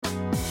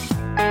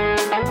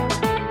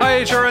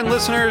HRN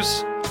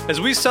listeners.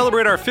 As we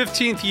celebrate our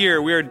 15th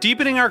year, we are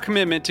deepening our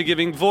commitment to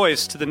giving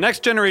voice to the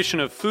next generation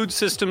of food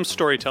systems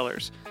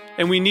storytellers,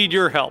 and we need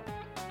your help.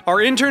 Our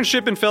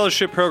internship and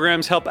fellowship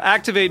programs help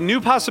activate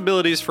new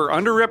possibilities for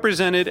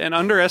underrepresented and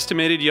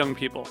underestimated young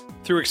people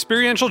through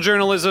experiential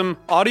journalism,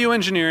 audio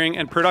engineering,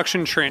 and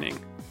production training.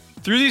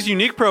 Through these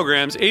unique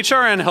programs,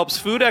 HRN helps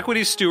food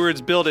equity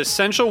stewards build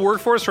essential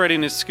workforce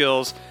readiness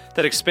skills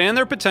that expand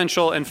their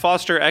potential and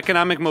foster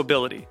economic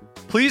mobility.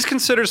 Please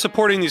consider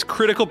supporting these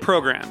critical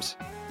programs.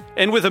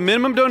 And with a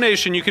minimum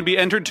donation, you can be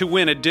entered to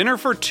win a dinner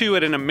for two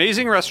at an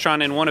amazing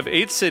restaurant in one of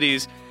 8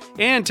 cities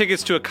and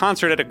tickets to a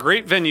concert at a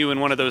great venue in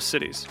one of those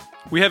cities.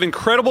 We have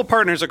incredible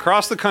partners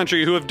across the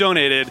country who have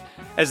donated,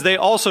 as they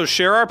also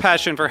share our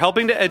passion for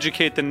helping to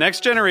educate the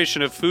next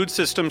generation of food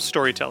systems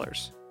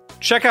storytellers.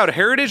 Check out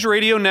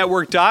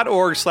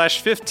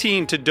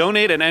heritageradionetwork.org/15 to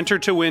donate and enter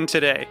to win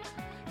today.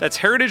 That's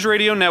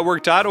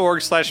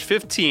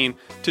heritageradionetwork.org/15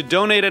 to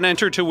donate and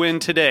enter to win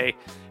today.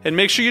 And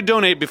make sure you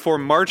donate before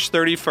March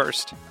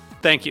 31st.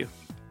 Thank you.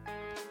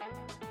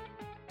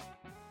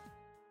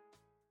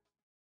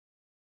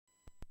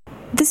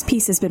 This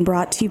piece has been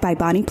brought to you by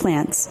Bonnie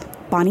Plants,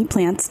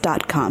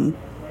 bonnieplants.com.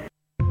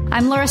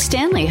 I'm Laura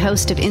Stanley,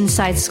 host of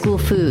Inside School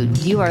Food.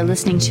 You are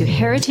listening to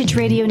Heritage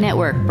Radio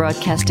Network,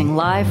 broadcasting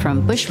live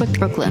from Bushwick,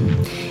 Brooklyn.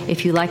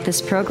 If you like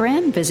this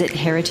program, visit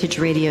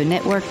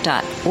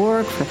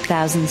heritageradionetwork.org for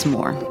thousands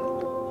more.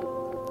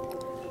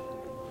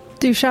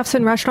 Do chefs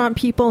and restaurant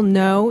people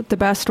know the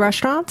best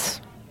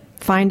restaurants?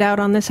 Find out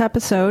on this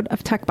episode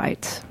of Tech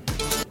Bites.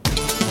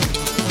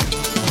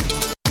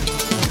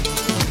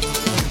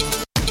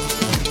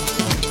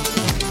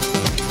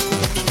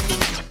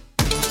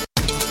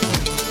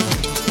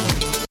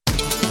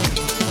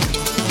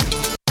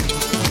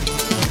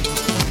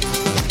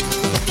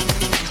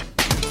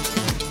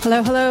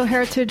 Hello,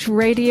 Heritage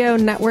Radio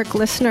Network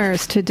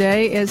listeners.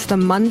 Today is the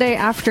Monday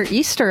after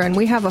Easter, and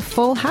we have a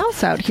full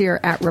house out here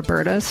at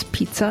Roberta's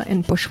Pizza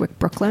in Bushwick,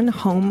 Brooklyn,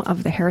 home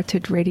of the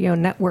Heritage Radio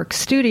Network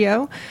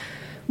studio,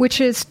 which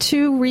is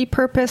 2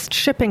 repurposed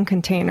shipping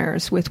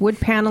containers with wood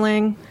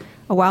paneling,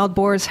 a wild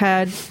boar's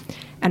head,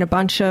 and a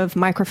bunch of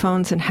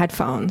microphones and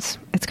headphones.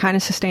 It's kind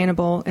of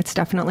sustainable, it's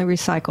definitely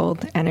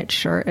recycled, and it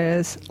sure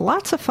is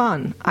lots of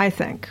fun, I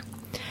think.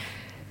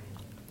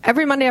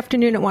 Every Monday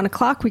afternoon at 1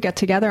 o'clock, we get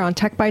together on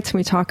Tech Bites and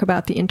we talk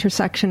about the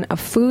intersection of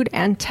food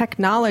and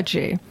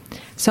technology.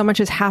 So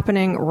much is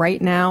happening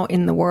right now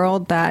in the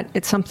world that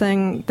it's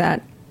something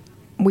that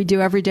we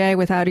do every day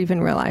without even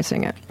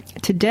realizing it.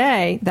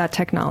 Today, that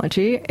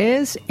technology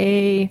is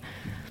I'm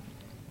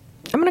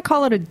going to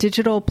call it a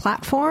digital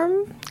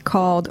platform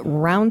called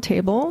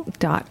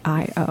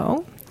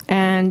RoundTable.io.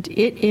 And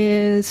it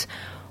is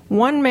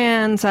one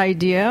man's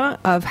idea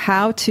of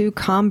how to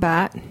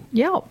combat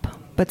Yelp,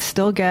 but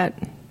still get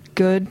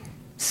good,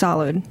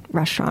 solid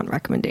restaurant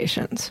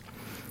recommendations.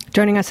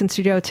 Joining us in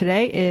studio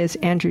today is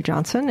Andrew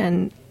Johnson,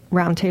 and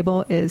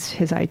Roundtable is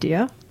his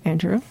idea.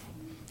 Andrew.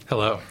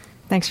 Hello.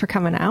 Thanks for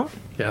coming out.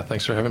 Yeah,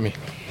 thanks for having me.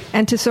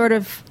 And to sort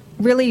of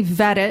really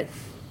vet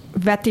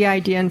the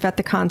idea and vet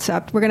the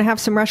concept, we're going to have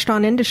some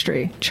restaurant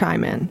industry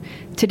chime in.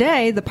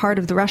 Today, the part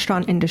of the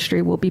restaurant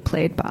industry will be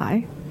played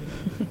by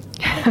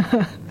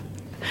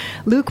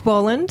Luke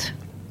Boland,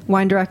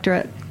 wine director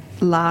at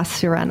La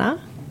Sirena.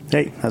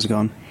 Hey, how's it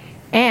going?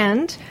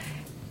 And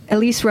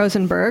Elise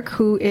Rosenberg,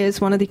 who is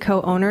one of the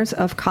co-owners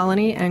of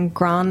Colonie and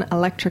Gran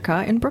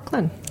Electrica in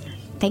Brooklyn.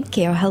 Thank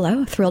you.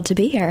 Hello. Thrilled to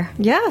be here.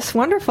 Yes,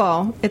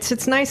 wonderful.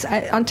 It's nice.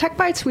 On Tech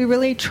Bites, we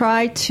really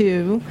try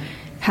to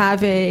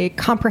have a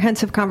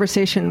comprehensive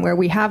conversation where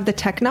we have the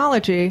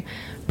technology,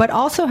 but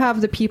also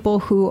have the people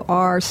who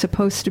are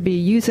supposed to be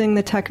using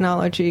the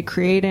technology,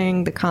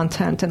 creating the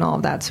content and all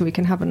of that, so we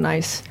can have a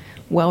nice,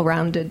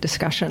 well-rounded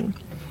discussion.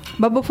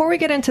 But before we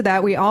get into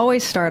that, we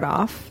always start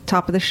off,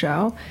 top of the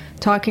show,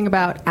 talking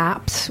about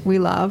apps we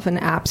love and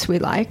apps we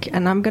like.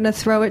 And I'm going to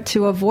throw it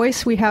to a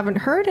voice we haven't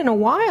heard in a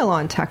while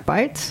on Tech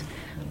Bites,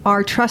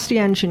 our trusty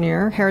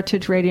engineer,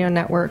 Heritage Radio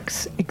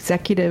Network's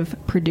executive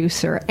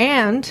producer,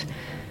 and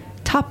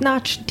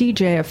top-notch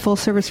DJ of Full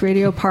Service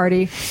Radio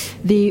Party,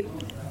 the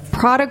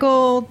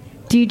prodigal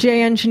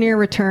DJ engineer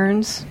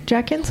returns,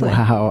 Jack Inslee.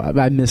 Wow,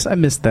 I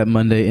missed that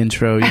Monday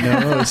intro. You know,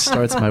 it always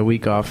starts my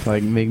week off,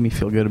 like, make me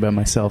feel good about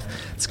myself.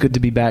 It's good to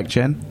be back,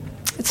 Jen.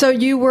 So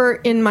you were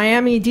in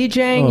Miami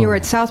DJing. You were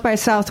at South by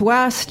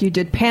Southwest. You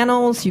did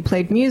panels. You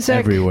played music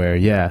everywhere.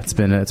 Yeah, it's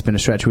been a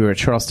stretch. We were at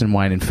Charleston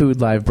Wine and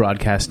Food live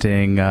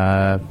broadcasting.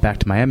 Back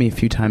to Miami a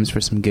few times for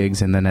some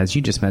gigs, and then, as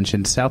you just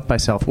mentioned, South by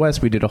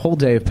Southwest. We did a whole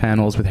day of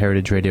panels with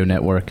Heritage Radio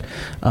Network.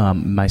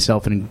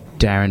 Myself and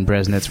Darren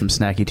Bresnitz from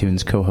Snacky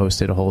Tunes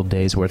co-hosted a whole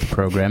day's worth of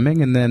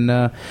programming, and then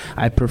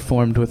I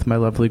performed with my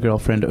lovely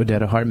girlfriend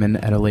Odetta Hartman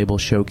at a label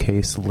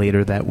showcase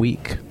later that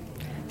week.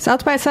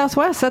 South by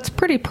Southwest. That's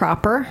pretty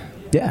proper.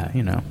 Yeah,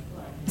 you know.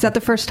 Is that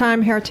the first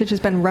time Heritage has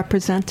been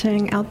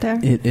representing out there?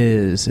 It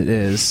is.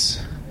 It's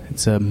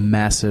a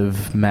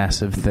massive,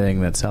 massive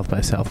thing that South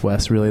by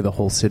Southwest, really the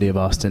whole city of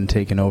Austin,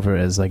 taken over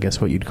as, I guess,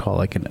 what you'd call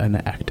like an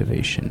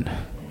activation.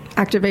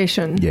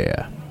 Activation?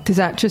 Yeah. Does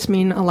that just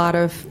mean a lot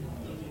of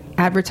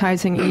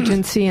advertising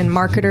agency and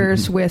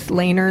marketers with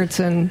lanyards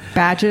and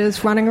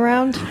badges running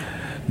around?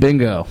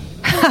 Bingo.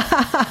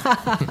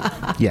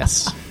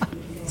 Yes.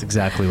 That's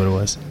exactly what it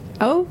was.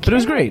 Okay. But it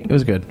was great. It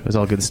was good. It was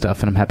all good stuff,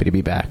 and I'm happy to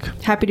be back.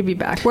 Happy to be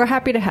back. We're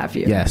happy to have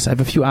you. Yes, I have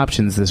a few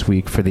options this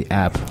week for the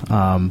app,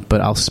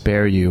 but I'll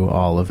spare you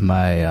all of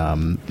my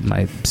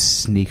my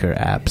sneaker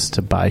apps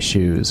to buy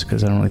shoes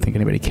because I don't really think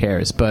anybody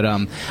cares. But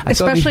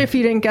especially if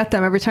you didn't get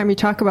them. Every time you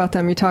talk about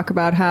them, you talk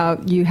about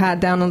how you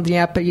had downloaded the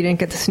app, but you didn't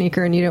get the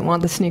sneaker, and you didn't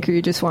want the sneaker.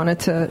 You just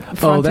wanted to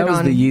front that it was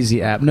on. the Yeezy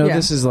app. No, Yeah.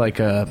 this is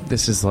like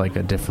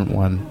a different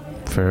one.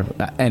 For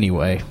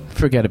anyway,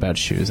 forget about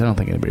shoes. I don't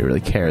think anybody really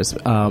cares.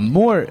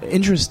 More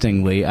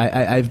interestingly,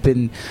 I've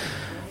been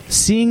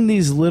seeing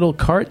these little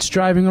carts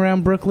driving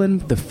around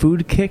Brooklyn, the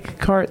Food Kick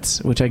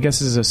carts, which I guess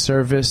is a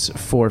service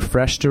for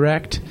Fresh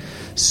Direct.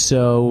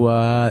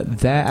 So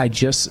that I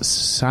just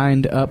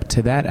signed up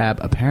to that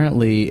app.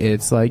 Apparently,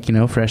 it's like,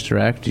 Fresh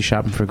Direct. You're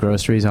shopping for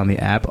groceries on the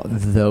app,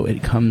 though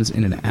it comes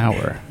in an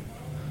hour.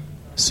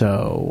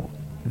 So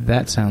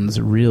that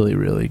sounds really,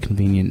 really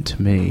convenient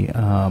to me.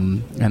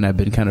 And I've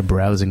been kind of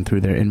browsing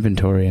through their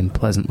inventory and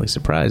pleasantly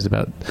surprised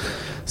about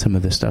some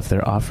of the stuff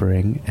they're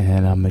offering.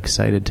 And I'm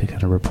excited to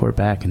kind of report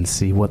back and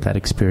see what that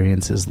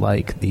experience is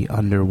like, the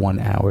under 1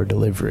 hour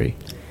delivery.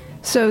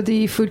 So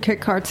the Food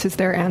Kit carts is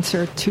their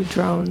answer to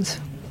drones.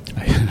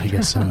 I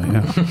guess so,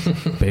 yeah.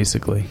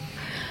 Basically.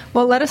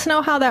 Well, let us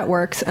know how that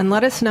works, and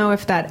let us know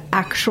if that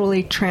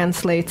actually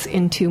translates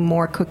into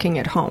more cooking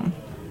at home.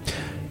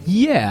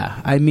 Yeah,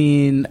 I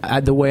mean,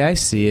 the way I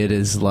see it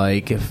is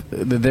like if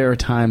there are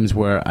times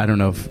where I don't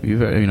know if you've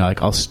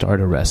like I'll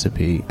start a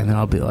recipe and then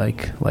I'll be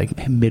like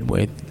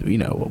midway,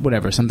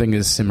 whatever, something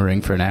is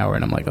simmering for an hour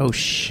and I'm like, oh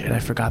shit, I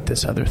forgot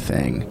this other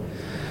thing.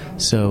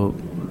 So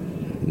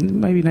it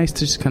might be nice to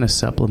just kind of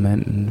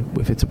supplement, and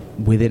if it's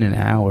within an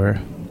hour,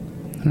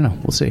 I don't know,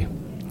 we'll see.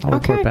 I'll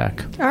report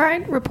back. All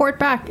right, report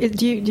back.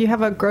 Do you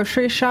have a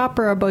grocery shop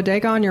or a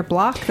bodega on your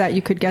block that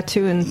you could get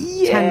to in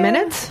 10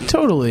 minutes?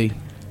 Totally.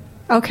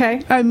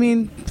 Okay. I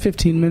mean,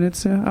 15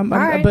 minutes.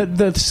 Right. But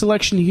the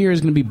selection here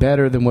is going to be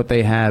better than what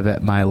they have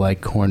at my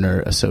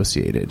corner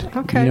associated.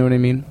 Okay. You know what I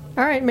mean?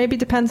 All right. Maybe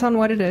depends on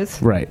what it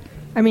is. Right.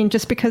 I mean,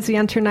 just because the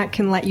internet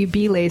can let you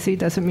be lazy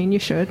doesn't mean you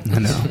should. I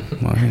know.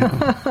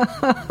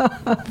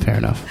 Well, fair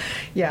enough.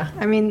 Yeah.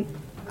 I mean,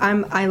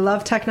 I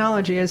love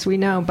technology, as we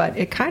know, but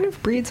it kind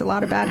of breeds a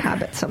lot of bad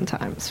habits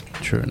sometimes.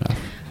 True enough.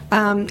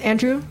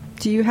 Andrew,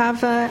 do you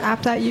have an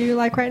app that you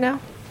like right now?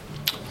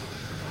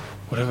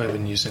 What have I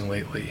been using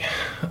lately?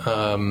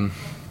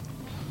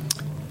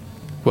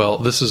 Well,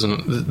 this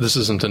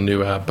isn't a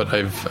new app, but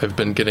I've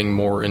been getting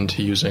more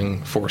into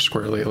using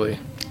Foursquare lately.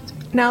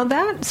 Now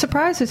that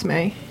surprises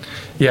me.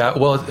 Yeah,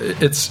 well,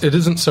 it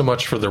isn't so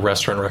much for the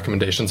restaurant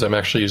recommendations. I'm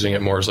actually using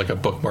it more as like a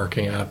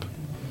bookmarking app.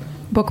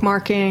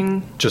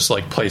 Bookmarking. Just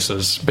like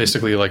places,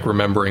 basically like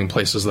remembering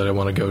places that I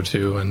want to go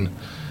to, and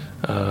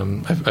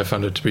I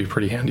found it to be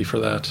pretty handy for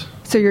that.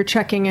 So you're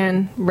checking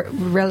in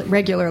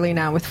regularly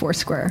now with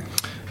Foursquare?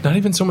 Not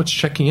even so much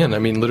checking in. I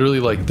mean, literally,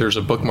 like, there's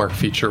a bookmark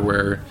feature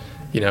where,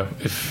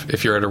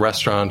 if you're at a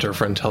restaurant or a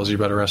friend tells you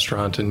about a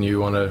restaurant and you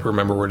want to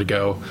remember where to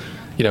go,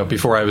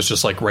 before I was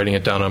just, like, writing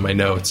it down on my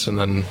notes, and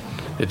then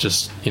it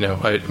just,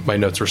 my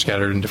notes were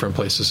scattered in different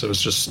places, so it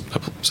was just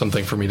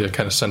something for me to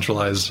kind of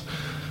centralize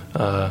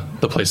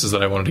the places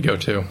that I wanted to go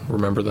to,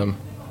 remember them.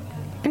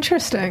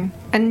 Interesting.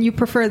 And you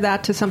prefer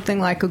that to something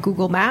like a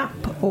Google Map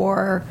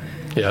or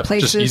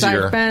places just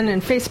easier. I've been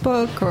in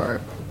Facebook or...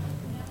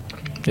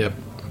 Yep.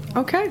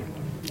 Okay.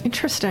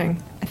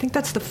 Interesting. I think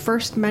that's the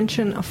first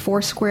mention of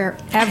Foursquare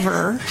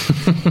ever.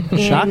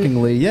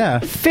 Shockingly, yeah.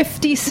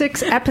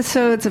 56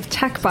 episodes of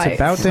Tech Bites. It's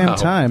about damn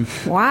time.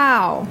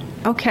 Wow.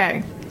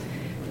 Okay.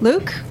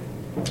 Luke?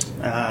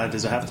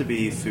 Does it have to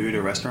be food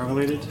or restaurant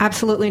related?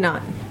 Absolutely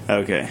not.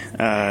 Okay.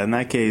 In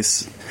that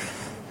case,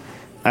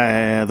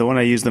 the one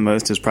I use the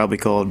most is probably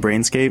called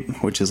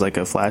Brainscape, which is like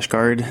a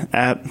flashcard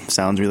app.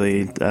 Sounds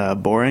really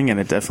boring, and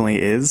it definitely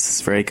is.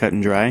 It's very cut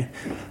and dry.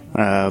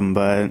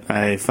 But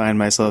I find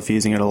myself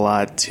using it a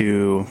lot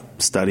to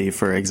study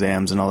for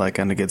exams and all that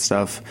kind of good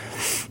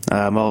stuff.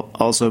 I've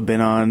also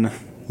been on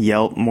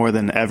Yelp more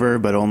than ever,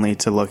 but only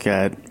to look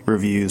at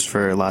reviews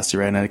for La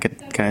Sirena to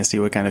kind of see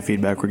what kind of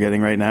feedback we're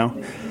getting right now.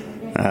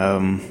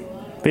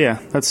 But yeah,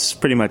 that's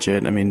pretty much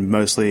it. I mean,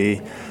 mostly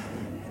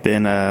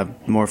been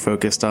more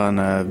focused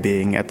on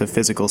being at the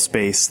physical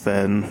space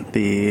than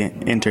the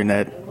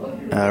internet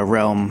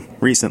realm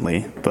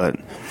recently, but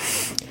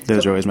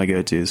those are always my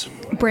go-tos.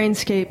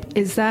 Brainscape,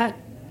 is that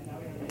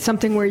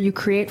something where you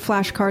create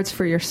flashcards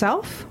for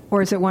yourself?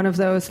 Or is it one of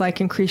those,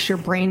 like, increase your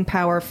brain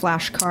power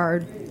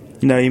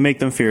flashcard? No, you make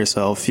them for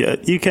yourself. Yeah,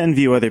 you can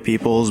view other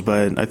people's,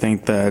 but I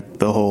think that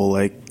the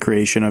whole,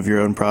 creation of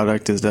your own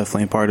product is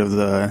definitely part of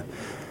the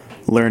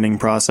learning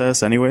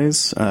process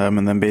anyways,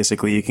 and then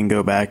basically you can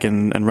go back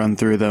and run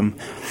through them.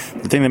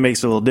 The thing that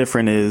makes it a little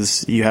different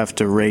is you have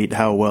to rate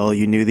how well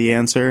you knew the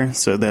answer,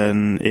 so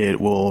then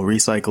it will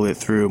recycle it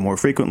through more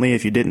frequently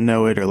if you didn't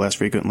know it, or less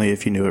frequently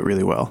if you knew it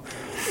really well.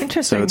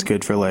 Interesting. So it's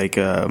good for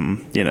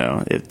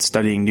it's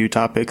studying new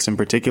topics in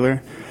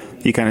particular.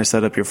 You kind of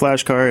set up your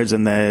flashcards,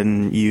 and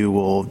then you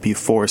will be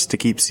forced to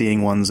keep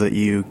seeing ones that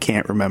you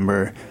can't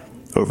remember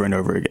over and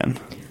over again.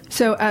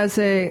 So as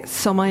a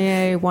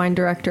sommelier wine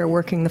director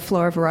working the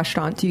floor of a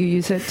restaurant, do you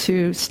use it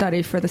to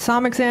study for the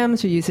SOM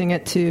exams? Are you using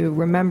it to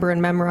remember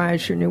and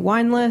memorize your new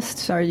wine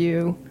lists? Are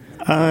you...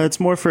 It's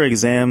more for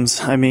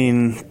exams. I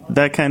mean,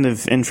 that kind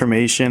of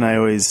information, I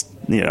always,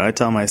 I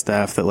tell my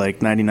staff that like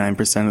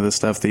 99% of the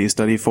stuff that you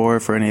study for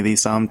any of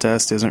these SOM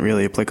tests isn't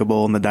really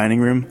applicable in the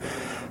dining room.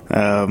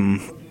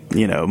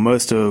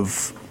 Most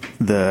of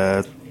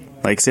the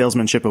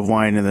salesmanship of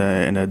wine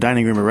in a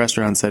dining room or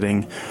restaurant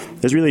setting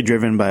is really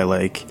driven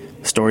by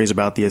stories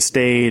about the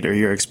estate or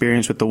your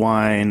experience with the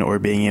wine, or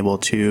being able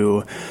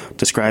to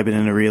describe it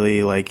in a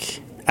really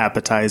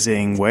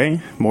appetizing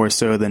way, more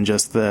so than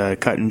just the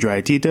cut and dry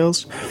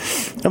details.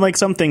 And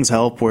some things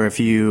help, where if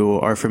you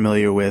are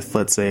familiar with,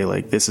 let's say,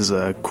 this is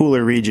a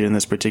cooler region in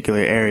this particular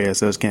area,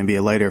 so it's going to be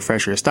a lighter,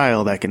 fresher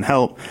style, that can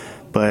help.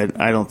 But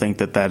I don't think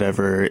that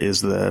ever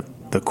is the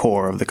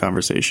core of the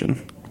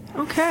conversation.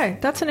 Okay,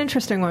 that's an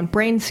interesting one.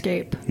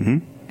 Brainscape. Mm-hmm.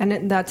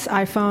 And that's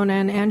iPhone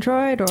and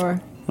Android,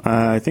 or?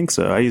 I think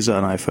so. I use it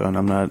on iPhone.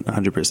 I'm not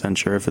 100%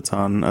 sure if it's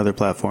on other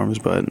platforms,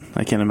 but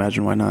I can't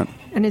imagine why not.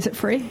 And is it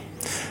free?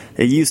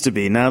 It used to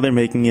be. Now they're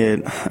making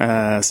it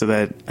so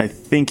that I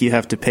think you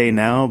have to pay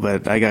now,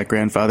 but I got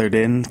grandfathered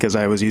in because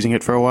I was using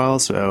it for a while,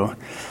 so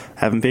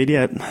haven't paid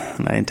yet,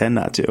 and I intend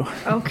not to.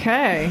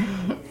 Okay.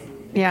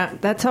 Yeah,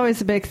 that's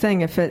always a big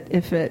thing, if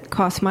it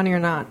costs money or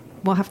not.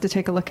 We'll have to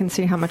take a look and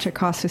see how much it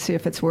costs to see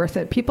if it's worth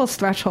it. People's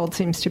threshold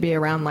seems to be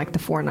around the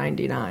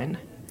 $4.99.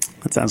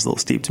 That sounds a little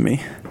steep to me.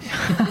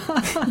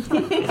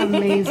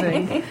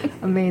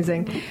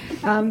 Amazing.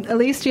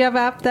 Elise, do you have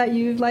an app that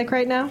you like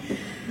right now?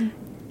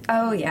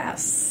 Oh,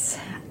 yes.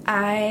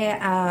 I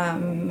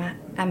am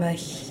a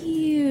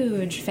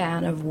huge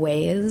fan of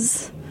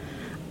Waze.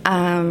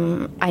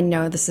 I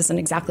know this isn't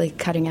exactly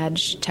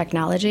cutting-edge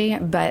technology,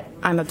 but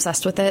I'm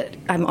obsessed with it.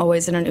 I'm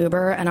always in an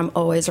Uber, and I'm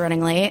always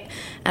running late,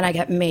 and I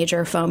get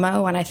major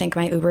FOMO when I think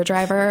my Uber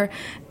driver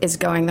is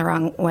going the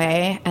wrong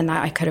way and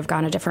that I could have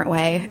gone a different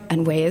way,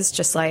 and Waze,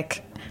 just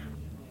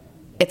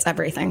it's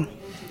everything.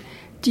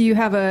 Do you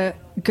have a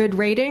good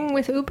rating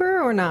with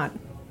Uber or not?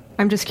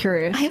 I'm just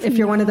curious if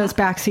you're one of those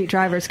backseat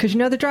drivers, because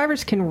the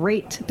drivers can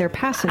rate their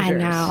passengers. I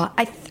know.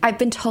 I've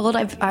been told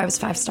I was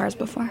 5 stars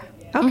before.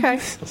 Okay.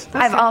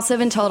 I've also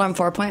been told I'm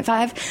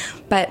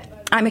 4.5,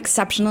 but I'm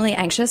exceptionally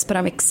anxious, but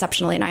I'm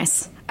exceptionally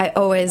nice. I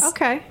always...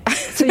 Okay.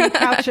 So you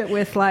couch it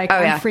with I'm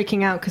yeah.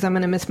 freaking out because I'm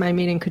going to miss my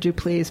meeting. Could you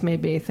please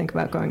maybe think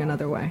about going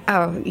another way?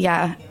 Oh,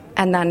 yeah.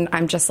 And then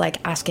I'm just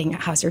asking,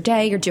 how's your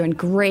day? You're doing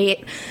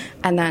great.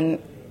 And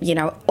then,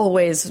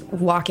 always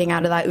walking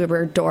out of that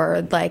Uber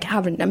door,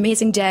 have an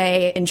amazing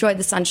day. Enjoy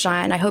the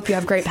sunshine. I hope you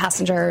have great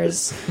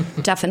passengers.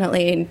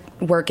 Definitely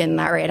work in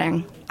that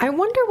rating. I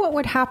wonder what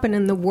would happen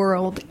in the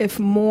world if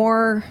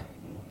more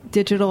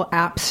digital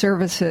app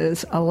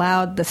services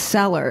allowed the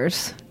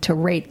sellers to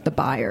rate the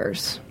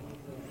buyers.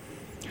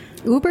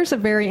 Uber's a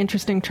very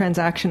interesting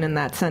transaction in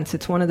that sense.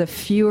 It's one of the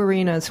few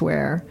arenas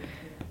where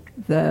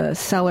the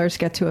sellers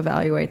get to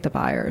evaluate the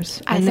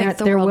buyers. And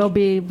there will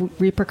be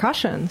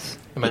repercussions.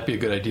 It might be a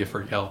good idea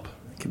for Yelp.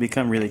 It could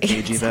become really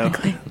cagey,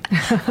 exactly.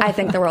 though. I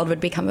think the world would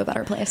become a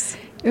better place.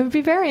 It would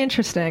be very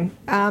interesting.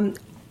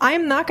 I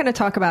am not going to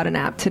talk about an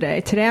app today.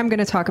 Today I'm going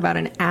to talk about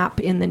an app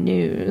in the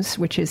news,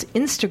 which is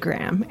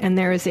Instagram. And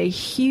there is a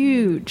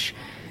huge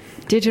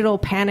digital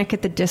panic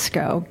at the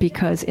disco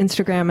because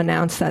Instagram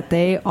announced that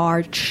they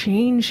are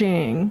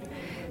changing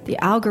the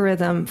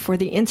algorithm for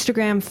the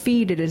Instagram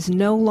feed. It is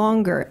no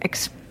longer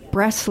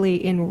expressly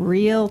in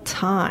real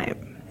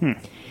time.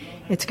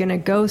 It's going to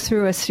go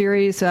through a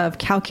series of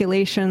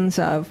calculations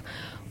of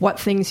what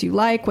things you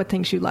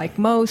like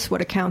most,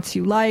 what accounts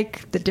you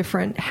like, the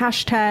different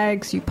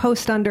hashtags you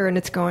post under, and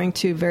it's going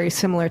to, very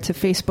similar to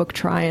Facebook,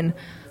 try and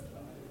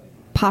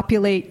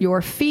populate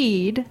your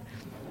feed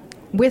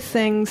with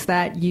things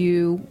that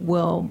you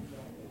will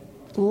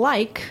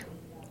like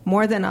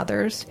more than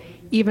others,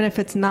 even if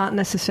it's not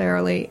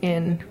necessarily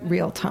in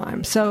real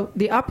time. So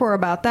the uproar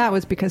about that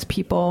was because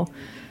people,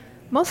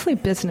 mostly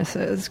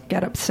businesses,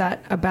 get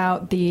upset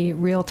about the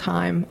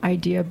real-time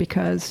idea,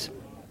 because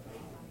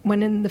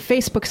when in the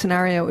Facebook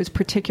scenario, it was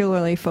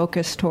particularly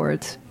focused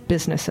towards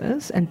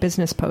businesses and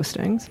business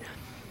postings,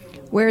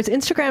 whereas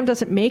Instagram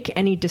doesn't make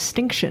any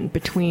distinction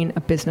between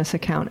a business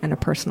account and a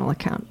personal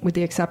account, with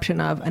the exception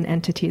of an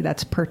entity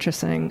that's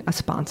purchasing a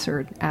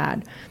sponsored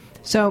ad.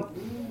 So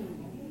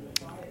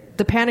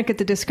the Panic at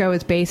the Disco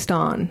is based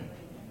on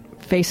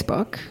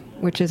Facebook,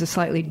 which is a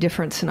slightly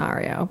different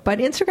scenario. But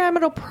Instagram,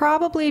 it'll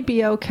probably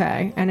be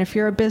okay. And if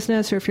you're a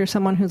business or if you're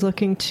someone who's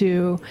looking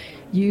to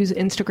use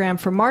Instagram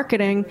for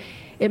marketing,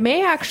 it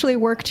may actually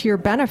work to your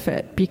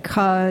benefit,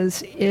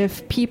 because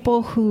if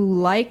people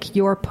who like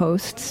your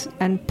posts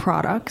and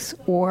products,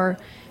 or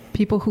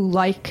people who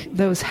like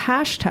those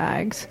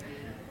hashtags,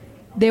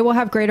 they will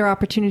have greater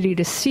opportunity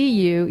to see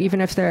you,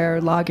 even if they're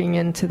logging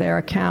into their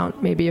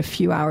account maybe a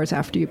few hours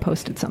after you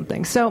posted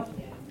something. So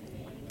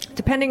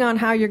depending on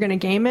how you're going to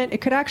game it,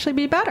 it could actually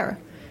be better.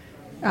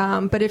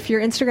 But if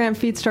your Instagram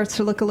feed starts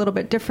to look a little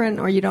bit different,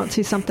 or you don't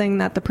see something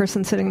that the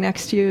person sitting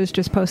next to you is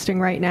just posting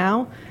right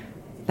now,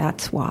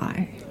 that's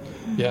why.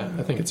 Yeah,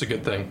 I think it's a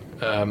good thing.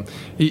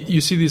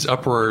 You see these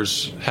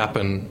uproars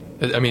happen.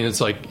 I mean, it's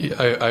like,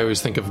 I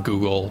always think of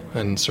Google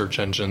and search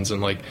engines,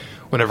 and like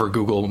whenever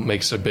Google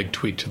makes a big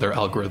tweak to their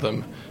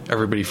algorithm,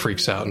 everybody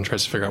freaks out and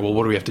tries to figure out, well,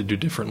 what do we have to do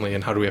differently,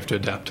 and how do we have to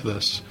adapt to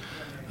this?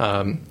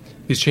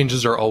 These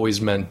changes are always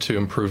meant to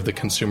improve the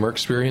consumer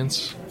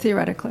experience.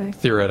 Theoretically.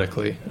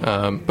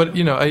 But,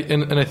 you know, I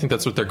think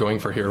that's what they're going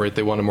for here, right?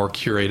 They want a more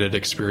curated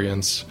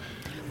experience.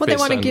 Well, they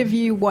want to give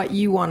you what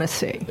you want to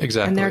see.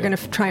 Exactly. And they're going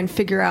to try and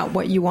figure out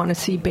what you want to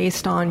see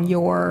based on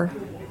your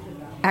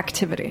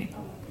activity.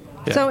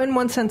 Yeah. So in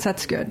one sense,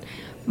 that's good.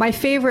 My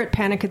favorite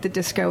Panic at the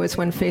Disco is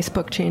when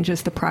Facebook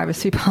changes the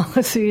privacy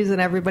policies and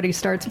everybody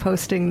starts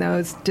posting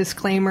those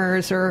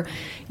disclaimers or,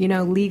 you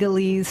know,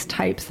 legalese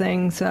type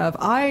things of,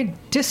 I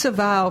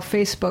disavow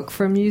Facebook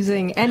from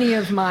using any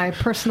of my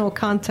personal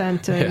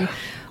content and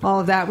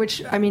all of that,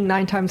 which, I mean,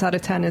 9 times out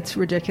of 10, it's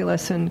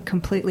ridiculous and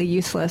completely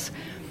useless.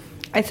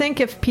 I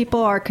think if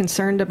people are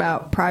concerned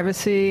about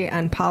privacy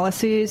and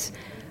policies,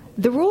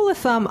 the rule of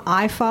thumb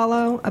I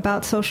follow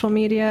about social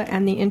media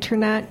and the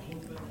internet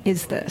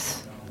is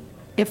this.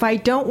 If I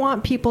don't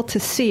want people to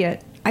see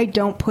it, I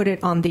don't put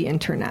it on the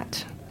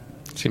internet.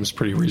 Seems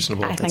pretty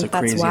reasonable. I think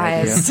that's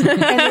wise.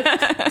 And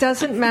it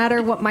doesn't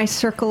matter what my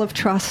circle of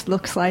trust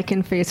looks like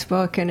in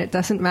Facebook, and it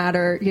doesn't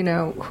matter, you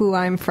know, who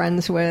I'm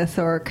friends with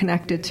or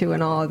connected to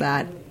and all of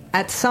that.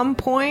 At some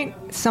point,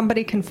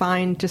 somebody can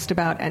find just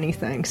about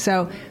anything.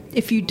 So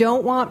if you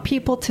don't want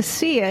people to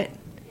see it,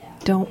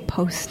 don't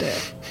post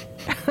it.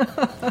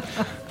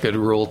 Good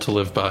rule to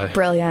live by.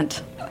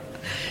 Brilliant.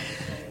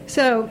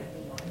 So,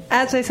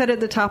 as I said at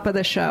the top of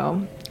the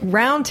show,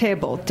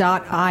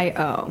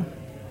 RoundTable.io.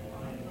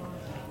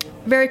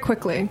 Very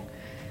quickly,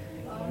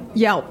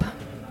 Yelp.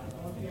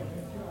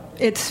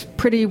 It's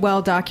pretty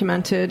well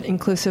documented,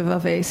 inclusive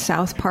of a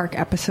South Park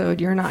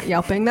episode, You're Not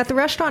Yelping, that the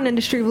restaurant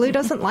industry really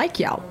doesn't like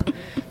Yelp.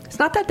 It's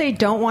not that they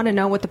don't want to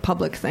know what the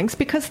public thinks,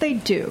 because they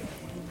do.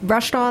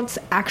 Restaurants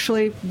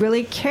actually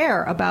really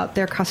care about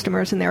their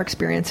customers and their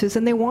experiences,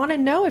 and they want to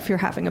know if you're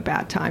having a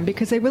bad time,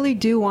 because they really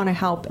do want to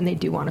help and they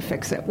do want to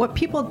fix it. What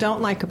people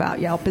don't like about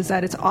Yelp is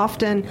that it's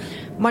often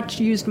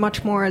used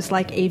much more as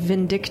like a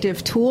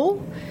vindictive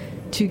tool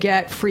to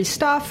get free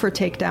stuff or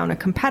take down a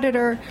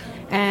competitor,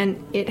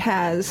 and it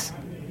has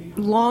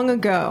long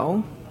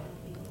ago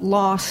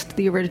lost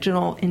the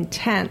original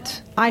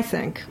intent, I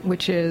think,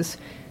 which is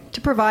to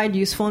provide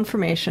useful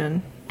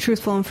information,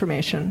 truthful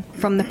information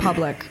from the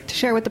public, to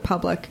share with the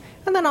public,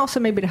 and then also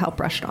maybe to help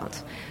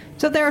restaurants.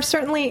 So there are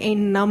certainly a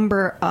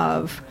number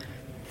of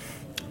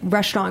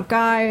restaurant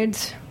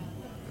guides,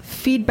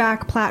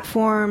 feedback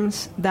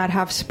platforms that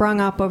have sprung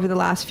up over the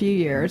last few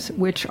years,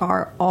 which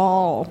are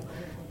all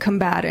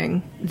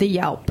combating the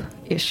Yelp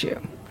issue.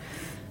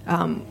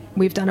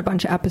 We've done a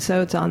bunch of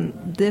episodes on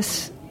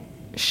this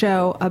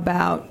show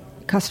about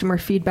customer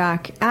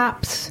feedback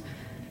apps,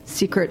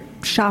 secret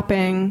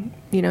shopping,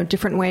 you know,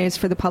 different ways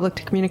for the public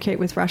to communicate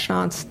with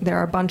restaurants. There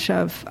are a bunch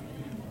of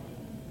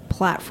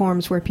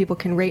platforms where people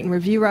can rate and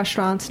review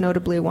restaurants,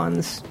 notably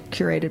ones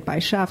curated by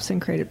chefs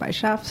and created by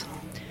chefs.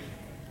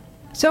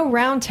 So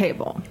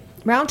RoundTable.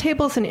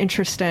 RoundTable is an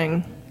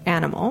interesting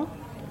animal,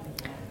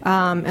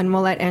 and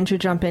we'll let Andrew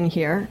jump in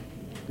here.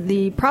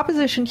 The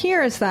proposition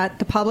here is that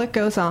the public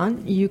goes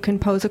on. You can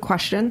pose a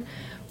question.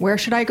 Where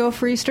should I go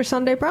for Easter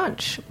Sunday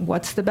brunch?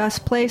 What's the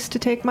best place to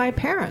take my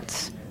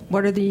parents?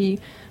 What are the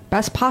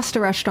best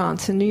pasta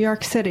restaurants in New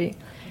York City?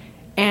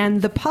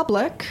 And the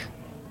public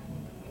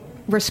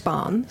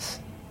responds.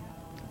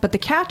 But the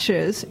catch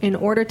is, in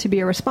order to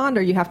be a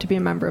responder, you have to be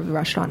a member of the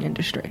restaurant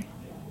industry.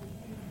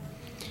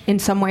 In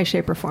some way,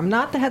 shape, or form.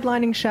 Not the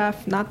headlining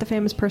chef, not the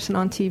famous person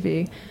on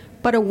TV,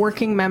 but a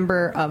working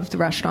member of the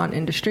restaurant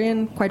industry.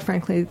 And quite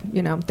frankly,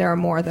 you know, there are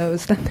more of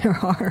those than there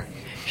are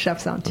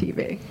chefs on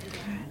TV.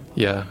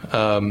 Yeah.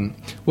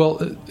 Well,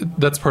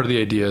 that's part of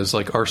the idea is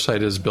like our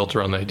site is built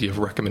around the idea of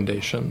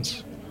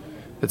recommendations.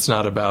 It's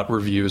not about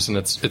reviews, and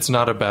it's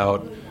not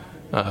about,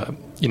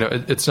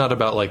 it's not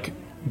about like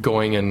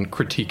going and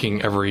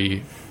critiquing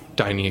every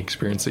dining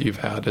experience that you've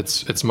had.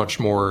 It's much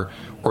more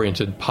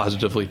oriented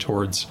positively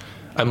towards,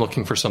 I'm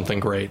looking for something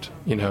great,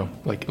 you know,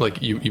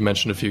 like you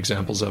mentioned a few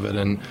examples of it.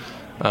 And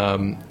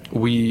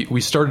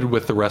we started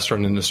with the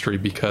restaurant industry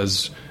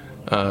because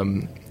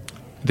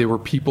they were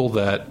people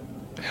that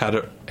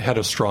had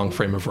a strong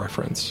frame of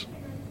reference.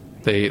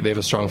 They have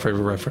a strong frame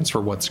of reference for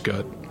what's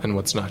good and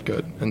what's not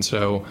good. And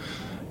so,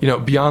 you know,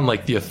 beyond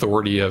like the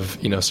authority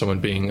of, you know, someone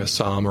being a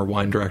somm or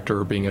wine director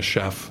or being a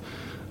chef,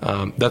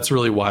 that's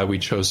really why we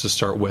chose to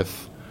start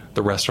with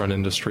the restaurant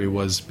industry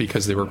was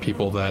because they were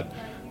people that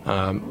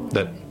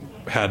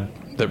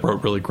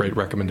wrote really great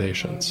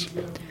recommendations.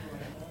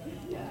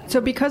 So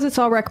because it's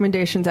all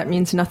recommendations, that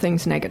means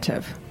nothing's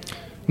negative.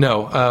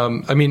 No,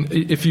 I mean,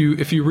 if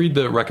you read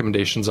the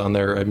recommendations on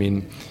there, I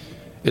mean,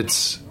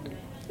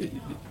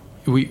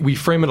 we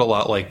frame it a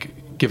lot like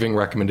giving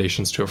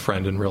recommendations to a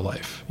friend in real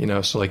life.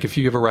 So like if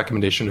you give a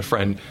recommendation to a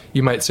friend,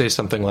 you might say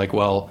something like,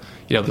 well,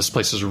 this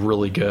place is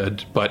really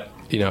good, but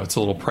it's a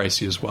little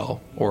pricey as well,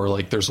 or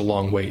like there's a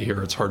long wait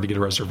here, it's hard to get a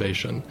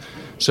reservation.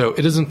 So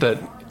it isn't that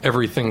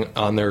everything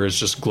on there is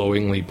just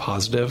glowingly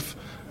positive.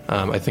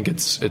 I think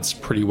it's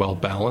pretty well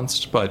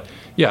balanced, but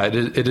yeah,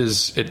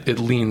 it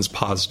leans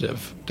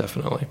positive,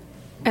 definitely.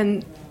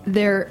 And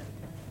there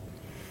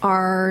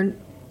are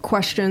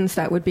questions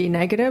that would be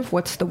negative.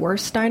 What's the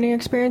worst dining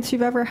experience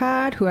you've ever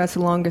had? Who has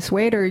the longest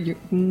wait? Or you're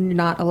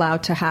not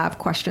allowed to have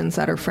questions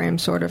that are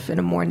framed sort of in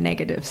a more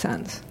negative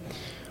sense?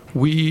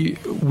 We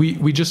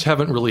just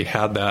haven't really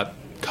had that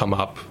come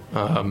up.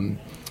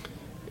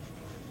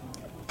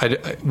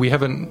 We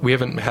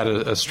haven't had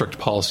a strict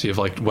policy of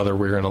like whether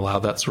we're going to allow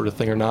that sort of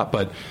thing or not.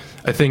 But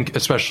I think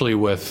especially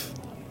with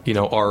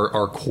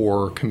our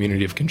core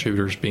community of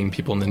contributors being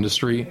people in the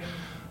industry,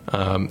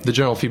 the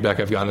general feedback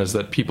I've gotten is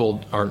that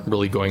people aren't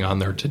really going on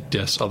there to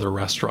diss other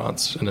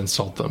restaurants and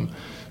insult them.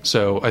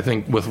 So I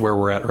think with where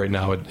we're at right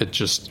now,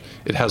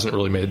 it hasn't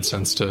really made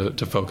sense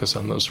to focus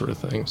on those sort of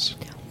things.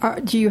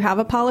 Do you have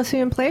a policy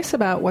in place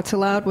about what's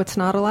allowed, what's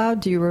not allowed?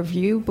 Do you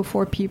review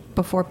before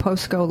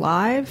posts go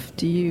live?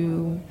 Do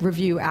you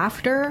review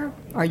after?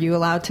 Are you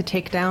allowed to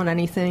take down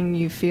anything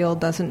you feel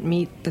doesn't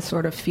meet the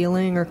sort of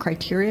feeling or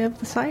criteria of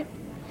the site?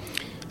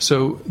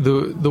 So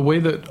the way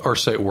that our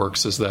site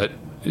works is that,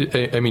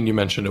 I mean, you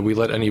mentioned it. We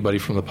let anybody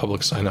from the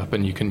public sign up,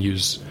 and you can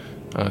use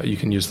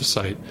the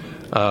site.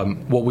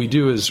 What we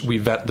do is we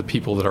vet the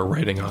people that are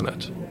writing on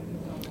it.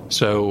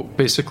 So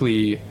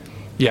basically,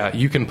 yeah,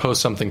 you can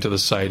post something to the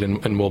site,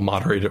 and we'll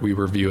moderate it. We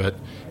review it.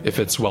 If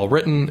it's well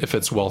written, if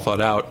it's well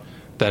thought out,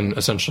 then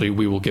essentially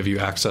we will give you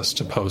access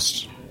to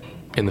post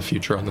in the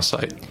future on the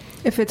site.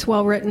 If it's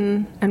well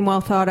written and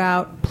well thought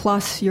out,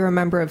 plus you're a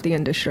member of the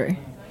industry.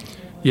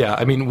 Yeah,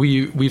 I mean,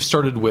 we've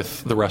started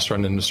with the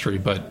restaurant industry,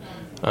 but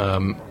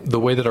the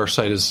way that our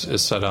site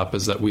is set up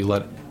is that we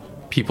let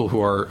people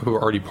who are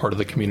already part of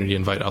the community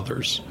invite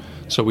others.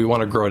 So we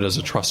want to grow it as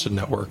a trusted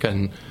network.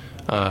 And,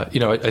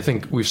 I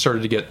think we've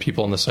started to get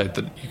people on the site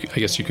that I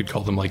guess you could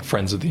call them like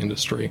friends of the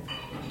industry.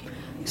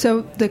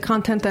 So the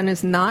content then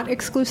is not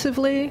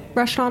exclusively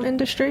restaurant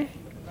industry?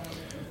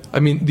 I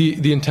mean,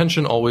 the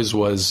intention always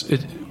was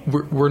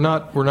we're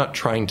not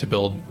trying to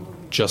build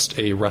just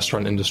a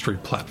restaurant industry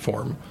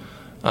platform.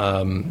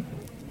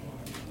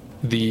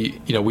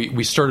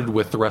 We started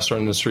with the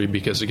restaurant industry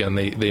because, again,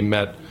 they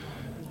met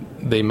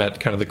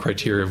kind of the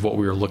criteria of what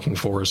we were looking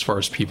for as far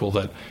as people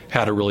that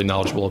had a really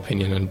knowledgeable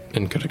opinion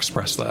and could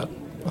express that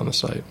on the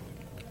site.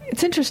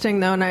 It's interesting,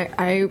 though, and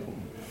I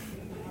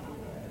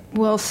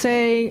will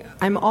say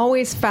I'm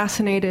always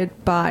fascinated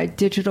by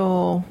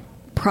digital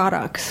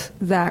products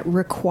that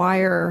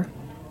require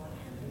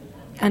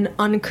an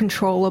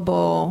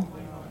uncontrollable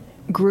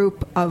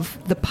group of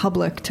the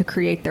public to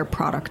create their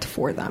product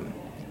for them.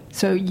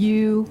 So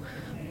you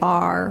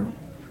are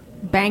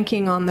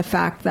banking on the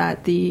fact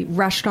that the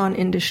restaurant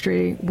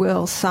industry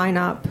will sign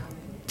up,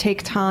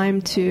 take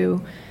time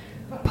to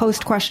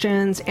post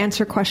questions,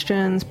 answer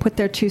questions, put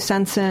their 2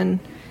 cents in,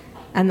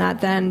 and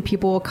that then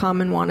people will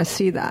come and want to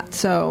see that.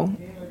 So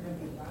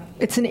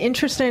it's an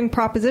interesting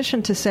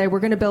proposition to say we're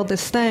going to build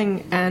this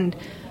thing and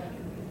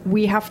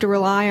we have to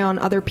rely on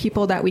other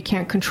people that we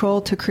can't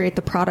control to create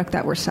the product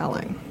that we're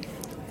selling.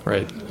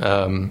 Right.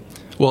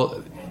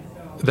 Well,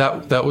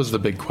 that was the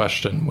big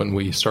question when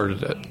we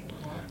started it.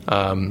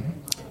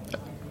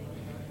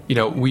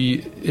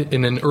 We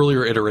in an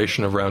earlier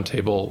iteration of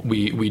RoundTable,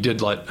 we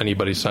did let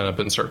anybody sign up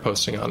and start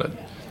posting on it,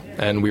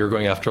 and we were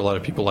going after a lot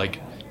of people like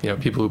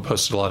people who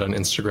posted a lot on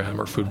Instagram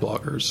or food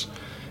bloggers.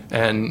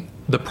 And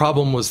the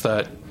problem was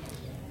that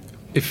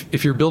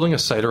if you're building a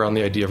site around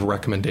the idea of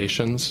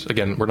recommendations,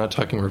 again, we're not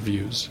talking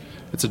reviews,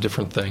 it's a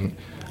different thing.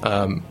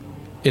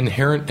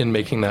 Inherent in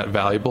making that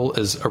valuable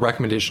is a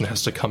recommendation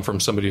has to come from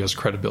somebody who has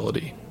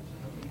credibility,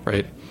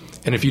 right?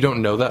 And if you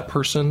don't know that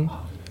person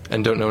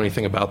and don't know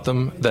anything about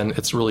them, then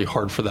it's really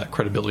hard for that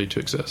credibility to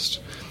exist.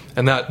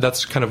 And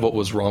that's kind of what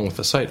was wrong with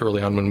the site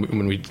early on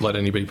when we let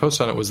anybody post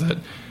on it, was that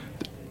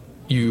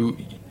you're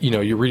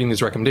reading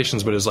these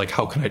recommendations, but it's like,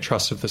 how can I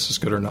trust if this is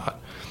good or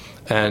not?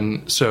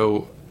 And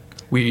so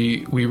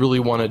we really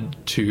wanted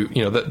to,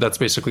 that's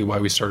basically why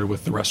we started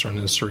with the restaurant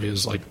industry,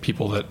 is like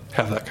people that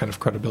have that kind of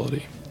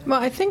credibility. Well,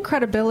 I think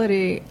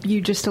credibility, you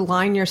just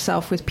align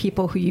yourself with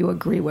people who you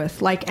agree with,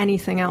 like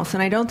anything else.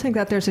 And I don't think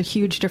that there's a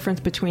huge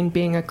difference between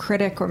being a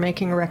critic or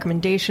making a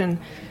recommendation.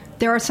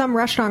 There are some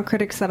restaurant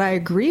critics that I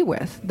agree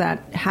with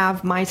that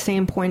have my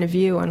same point of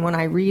view. And when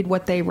I read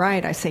what they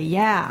write, I say,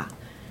 yeah,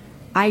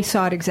 I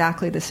saw it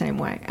exactly the same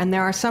way. And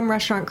there are some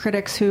restaurant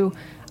critics who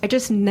I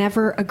just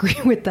never agree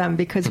with them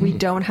because we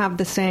don't have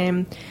the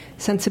same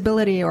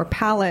sensibility or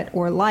palate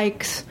or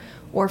likes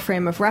or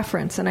frame of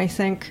reference. And I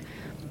think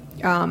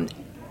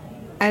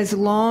as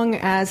long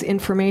as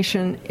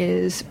information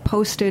is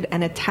posted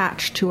and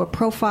attached to a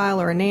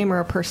profile or a name or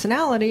a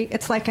personality,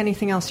 it's like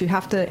anything else. You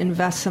have to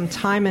invest some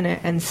time in it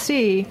and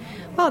see,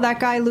 oh,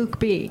 that guy Luke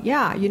B.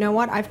 Yeah, you know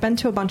what? I've been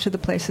to a bunch of the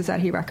places that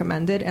he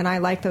recommended, and I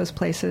like those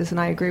places, and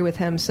I agree with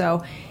him.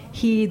 So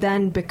he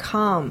then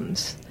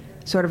becomes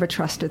sort of a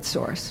trusted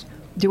source.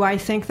 Do I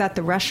think that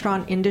the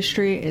restaurant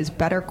industry is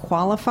better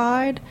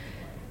qualified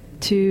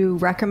to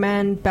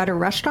recommend better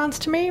restaurants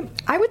to me?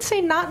 I would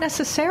say not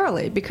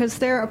necessarily, because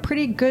they're a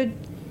pretty good,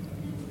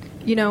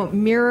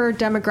 mirror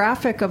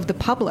demographic of the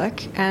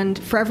public. And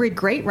for every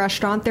great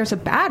restaurant, there's a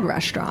bad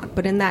restaurant.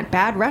 But in that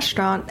bad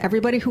restaurant,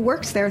 everybody who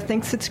works there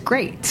thinks it's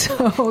great.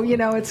 So,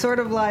 it's sort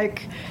of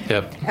like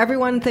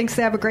everyone thinks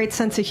they have a great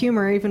sense of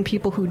humor, even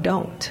people who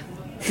don't.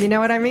 You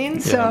know what I mean? Yeah.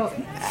 So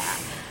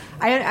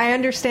I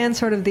understand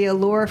sort of the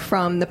allure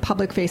from the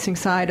public-facing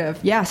side of,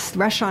 yes, the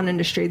restaurant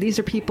industry, these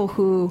are people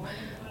who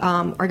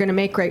are going to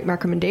make great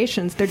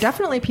recommendations. They're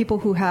definitely people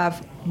who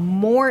have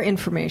more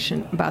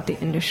information about the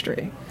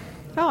industry.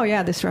 Oh,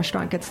 yeah, this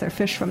restaurant gets their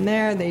fish from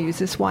there. They use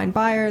this wine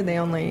buyer. They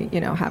only,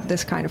 have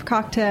this kind of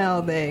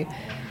cocktail. They,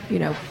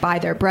 buy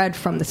their bread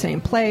from the same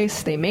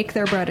place. They make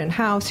their bread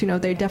in-house.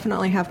 They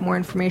definitely have more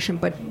information.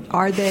 But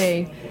are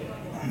they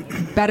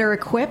better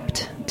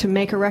equipped to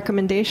make a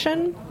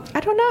recommendation? I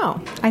don't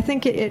know. I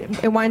think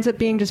it winds up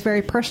being just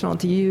very personal.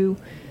 Do you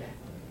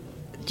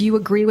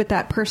agree with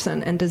that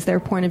person, and does their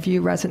point of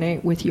view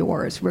resonate with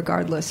yours,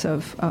 regardless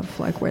of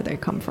like where they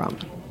come from?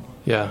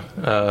 Yeah.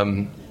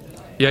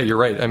 Yeah, you're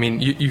right. I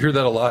mean, you hear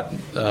that a lot.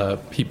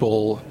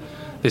 People,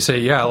 they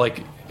say, yeah,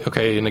 like,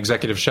 okay, an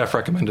executive chef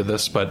recommended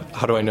this, but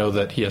how do I know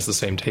that he has the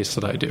same taste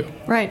that I do?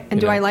 Right. And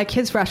do I like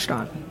his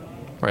restaurant?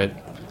 Right.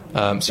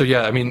 So,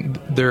 yeah, I mean,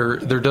 there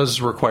does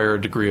require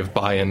a degree of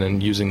buy-in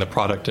and using the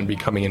product and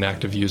becoming an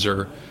active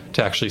user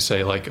to actually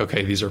say, like,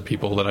 okay, these are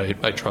people that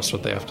I trust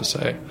what they have to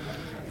say.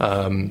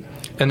 And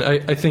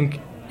I think,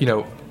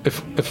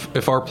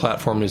 if our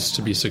platform is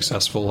to be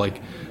successful,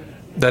 like,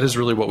 that is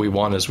really what we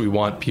want, is we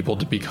want people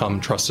to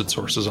become trusted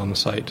sources on the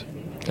site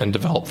and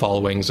develop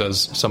followings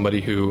as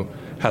somebody who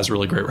has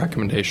really great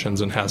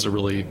recommendations and has a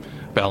really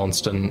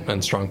balanced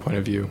and strong point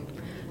of view.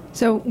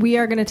 So we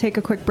are going to take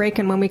a quick break,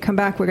 and when we come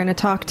back, we're going to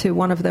talk to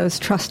one of those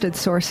trusted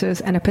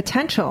sources and a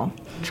potential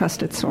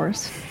trusted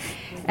source.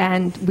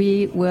 And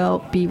we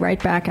will be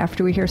right back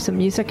after we hear some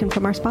music and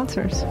from our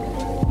sponsors.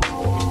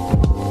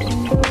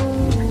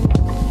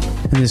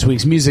 And this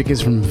week's music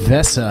is from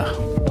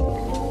Vesa.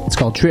 It's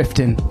called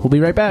Driftin'. We'll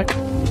be right back.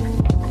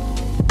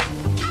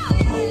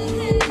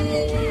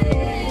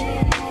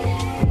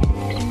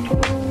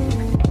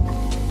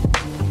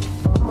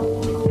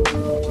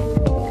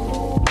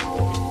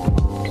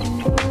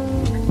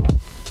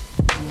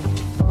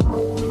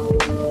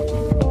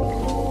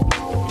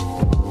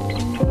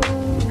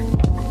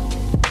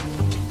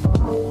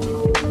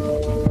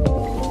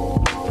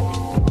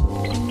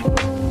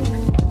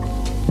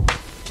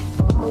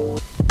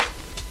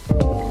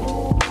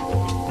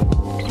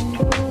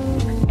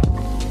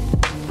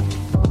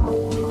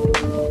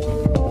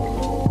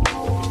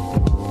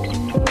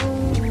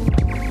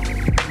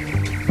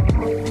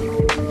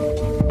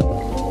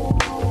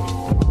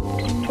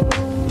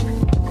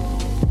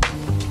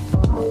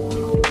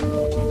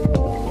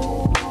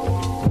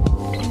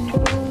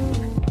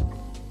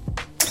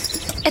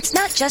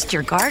 Just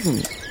your garden.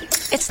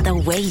 It's the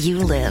way you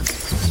live.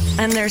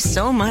 And there's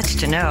so much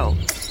to know.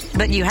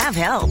 But you have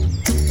help.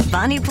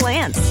 Bonnie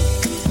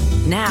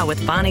Plants. Now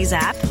with Bonnie's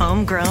app,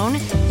 Homegrown,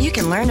 you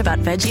can learn about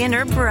veggie and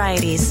herb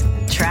varieties,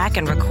 track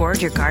and record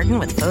your garden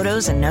with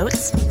photos and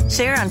notes,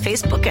 share on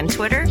Facebook and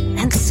Twitter,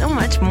 and so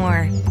much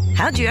more.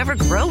 How'd you ever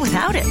grow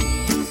without it?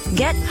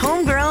 Get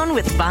Homegrown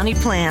with Bonnie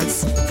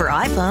Plants for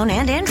iPhone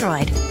and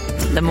Android.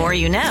 The more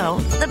you know,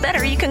 the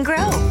better you can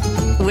grow.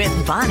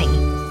 With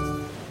Bonnie.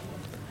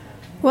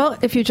 Well,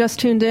 if you just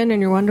tuned in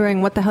and you're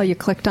wondering what the hell you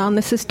clicked on,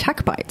 this is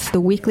Tech Bites, the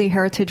weekly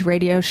heritage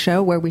radio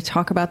show where we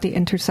talk about the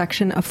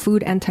intersection of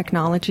food and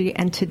technology.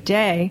 And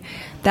today,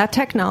 that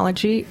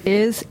technology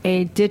is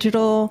a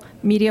digital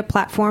media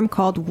platform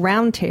called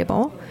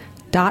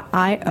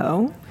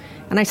RoundTable.io.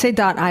 And I say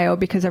 .io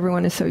because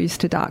everyone is so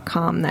used to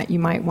 .com that you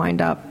might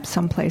wind up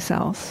someplace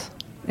else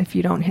if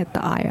you don't hit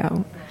the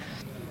IO.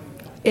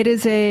 It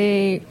is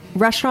a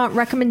restaurant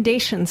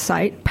recommendation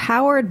site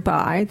powered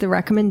by the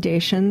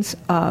recommendations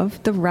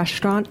of the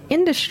restaurant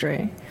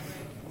industry.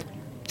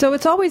 So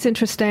it's always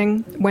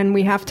interesting when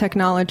we have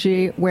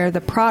technology where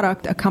the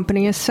product a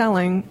company is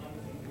selling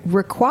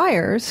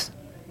requires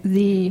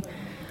the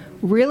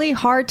really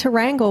hard to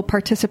wrangle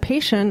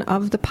participation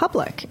of the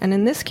public. And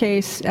in this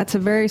case, that's a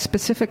very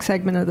specific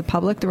segment of the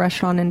public, the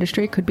restaurant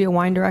industry. Could be a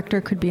wine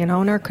director, could be an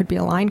owner, could be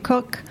a line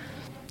cook,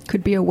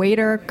 could be a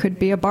waiter, could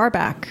be a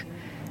barback.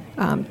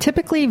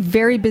 Typically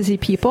very busy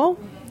people,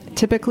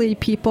 typically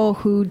people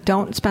who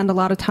don't spend a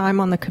lot of time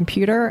on the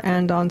computer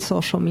and on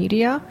social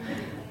media,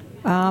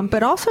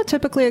 but also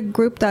typically a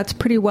group that's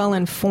pretty well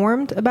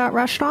informed about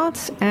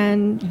restaurants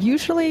and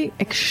usually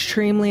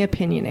extremely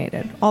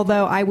opinionated.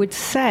 Although I would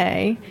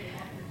say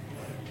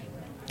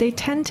they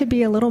tend to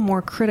be a little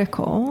more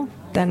critical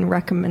than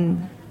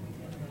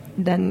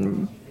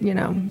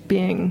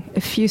being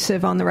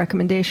effusive on the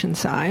recommendation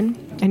side.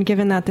 And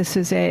given that this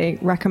is a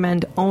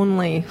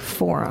recommend-only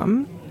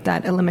forum,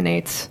 that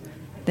eliminates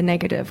the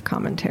negative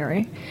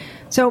commentary.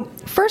 So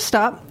first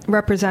up,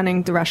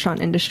 representing the restaurant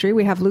industry,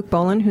 we have Luke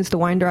Boland, who's the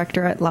wine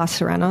director at La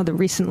Sirena, the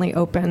recently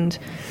opened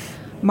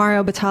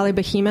Mario Batali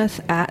behemoth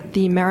at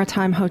the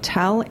Maritime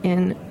Hotel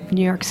in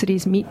New York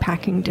City's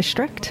meatpacking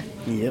district.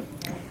 Yep.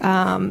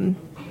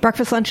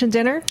 Breakfast, lunch, and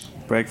dinner?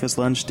 Breakfast,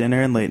 lunch,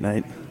 dinner, and late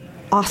night.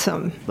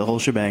 Awesome. The whole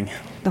shebang.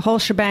 The whole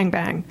shebang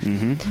bang.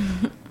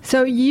 Mm-hmm.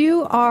 So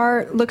you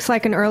looks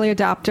like an early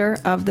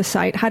adopter of the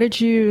site. How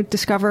did you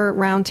discover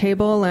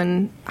RoundTable,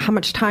 and how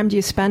much time do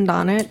you spend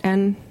on it,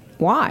 and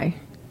why?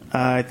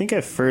 I think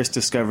I first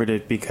discovered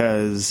it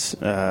because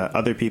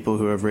other people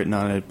who have written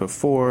on it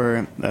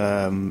before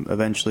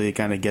eventually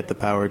kind of get the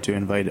power to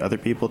invite other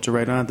people to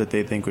write on it that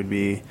they think would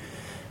be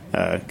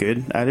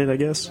good at it, I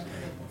guess.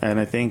 And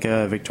I think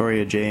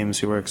Victoria James,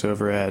 who works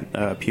over at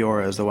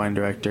Piora as the wine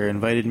director,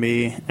 invited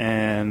me,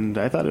 and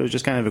I thought it was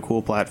just kind of a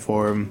cool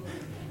platform.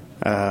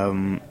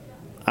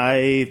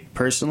 I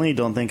personally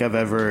don't think I've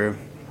ever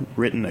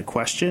written a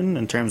question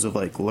in terms of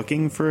like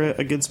looking for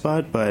a good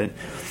spot, but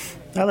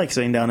I like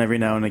sitting down every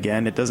now and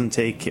again. It doesn't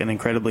take an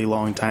incredibly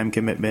long time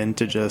commitment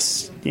to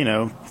just,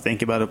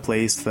 think about a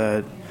place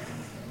that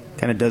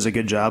kind of does a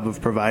good job of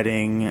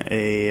providing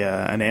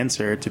an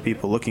answer to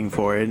people looking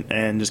for it,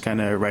 and just kind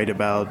of write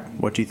about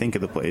what you think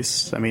of the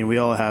place. I mean, we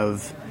all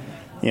have,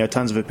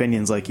 tons of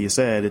opinions, like you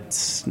said.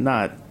 It's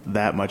not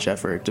that much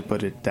effort to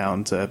put it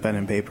down to pen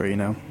and paper,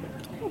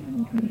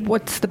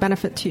 What's the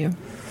benefit to you?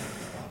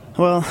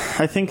 Well,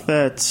 I think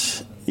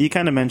that you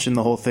kind of mentioned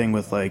the whole thing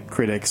with like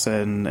critics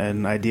and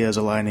ideas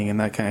aligning and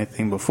that kind of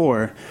thing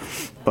before,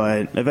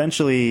 but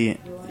eventually,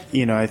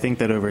 I think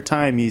that over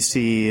time you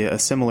see a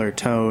similar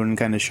tone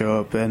kind of show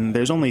up, and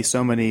there's only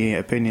so many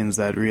opinions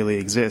that really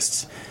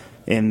exist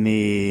in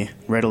the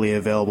readily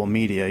available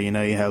media. You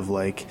have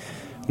like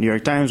New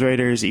York Times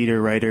writers,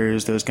 Eater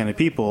writers, those kind of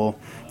people,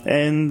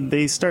 and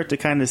they start to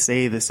kind of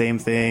say the same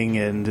thing,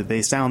 and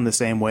they sound the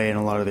same way in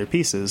a lot of their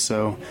pieces.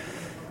 So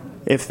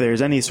if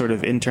there's any sort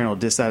of internal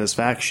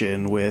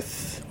dissatisfaction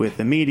with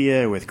the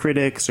media, with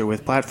critics, or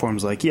with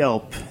platforms like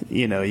Yelp,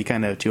 you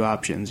kind of have two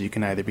options. You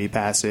can either be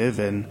passive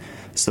and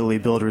slowly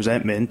build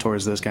resentment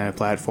towards those kind of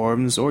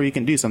platforms, or you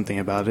can do something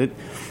about it.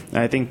 And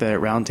I think that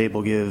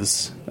RoundTable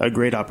gives a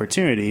great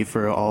opportunity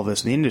for all of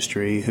us in the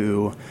industry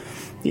who,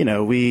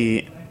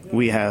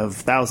 we have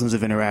thousands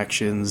of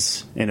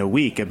interactions in a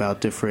week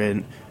about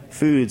different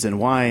foods and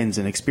wines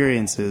and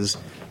experiences,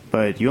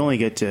 but you only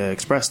get to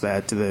express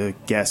that to the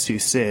guests who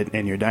sit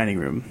in your dining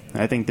room.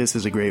 I think this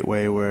is a great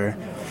way where,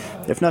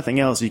 if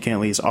nothing else, you can at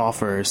least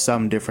offer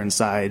some different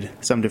side,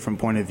 some different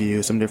point of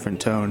view, some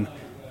different tone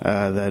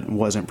that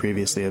wasn't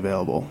previously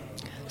available.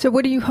 So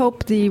what do you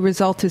hope the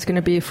result is going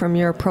to be from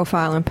your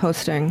profile and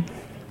posting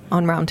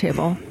on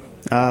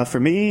RoundTable? For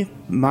me,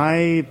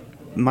 my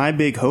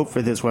big hope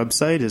for this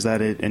website is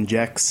that it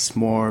injects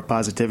more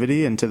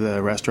positivity into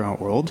the restaurant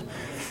world.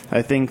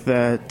 I think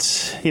that,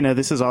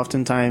 this is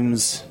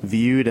oftentimes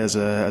viewed as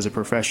a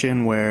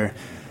profession where,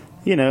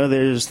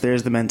 there's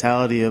the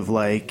mentality of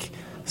like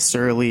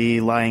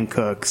surly lying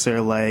cooks, or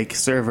like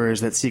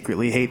servers that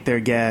secretly hate their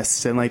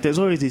guests, and like there's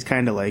always these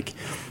kind of like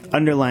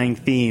underlying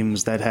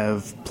themes that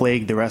have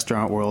plagued the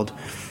restaurant world.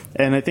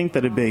 And I think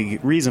that a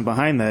big reason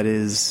behind that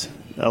is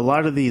a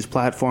lot of these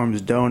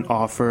platforms don't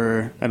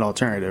offer an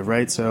alternative,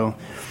 right? So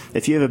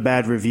if you have a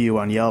bad review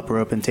on Yelp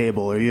or OpenTable,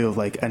 or you have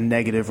like a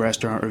negative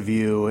restaurant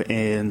review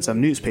in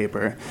some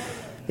newspaper,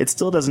 it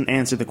still doesn't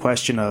answer the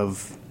question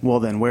of,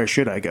 well, then where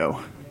should I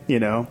go?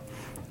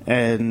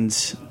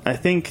 And I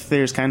think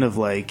there's kind of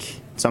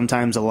like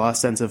sometimes a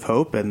lost sense of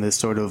hope, and this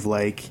sort of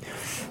like,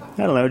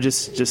 I don't know,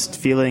 just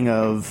feeling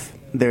of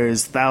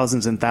there's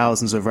thousands and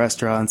thousands of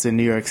restaurants in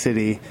New York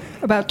City.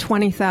 About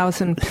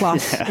 20,000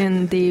 plus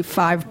in the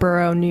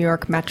 5-borough New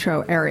York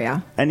metro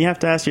area. And you have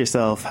to ask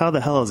yourself, how the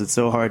hell is it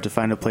so hard to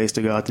find a place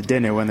to go out to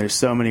dinner when there's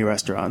so many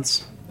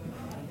restaurants?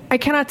 I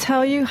cannot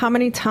tell you how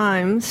many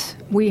times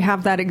we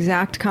have that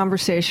exact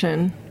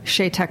conversation,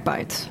 Shea Tech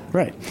Bites.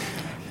 Right.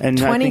 And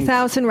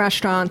 20,000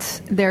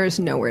 restaurants, there is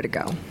nowhere to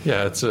go.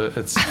 Yeah, it's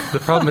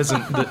the problem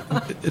isn't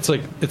that,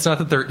 it's not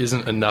that there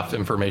isn't enough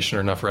information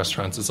or enough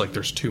restaurants. It's like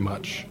there's too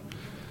much.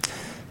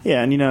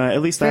 Yeah, and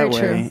at least that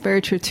way. Very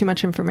true. Too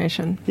much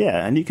information.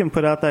 Yeah, and you can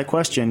put out that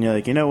question. You're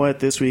like, you know what?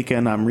 This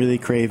weekend I'm really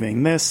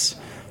craving this.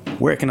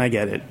 Where can I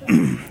get it?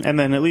 And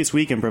then at least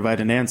we can provide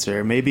an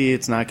answer. Maybe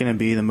it's not going to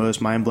be the most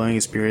mind-blowing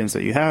experience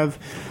that you have.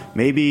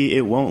 Maybe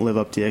it won't live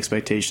up to the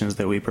expectations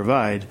that we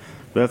provide.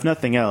 But if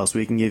nothing else,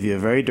 we can give you a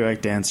very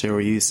direct answer where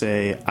you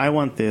say, I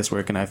want this,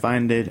 where can I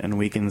find it? And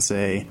we can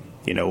say,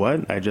 you know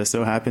what? I just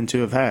so happen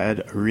to have had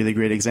a really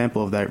great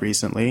example of that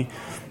recently.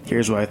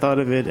 Here's what I thought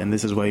of it, and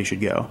this is where you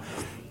should go.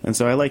 And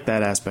so I like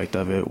that aspect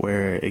of it,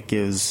 where it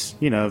gives,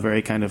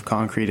 very kind of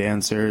concrete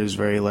answers,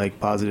 very like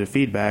positive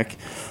feedback,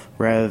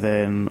 rather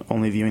than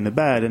only viewing the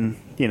bad. And,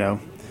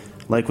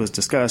 like was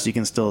discussed, you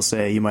can still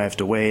say you might have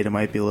to wait. It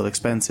might be a little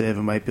expensive.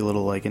 It might be a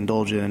little like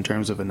indulgent in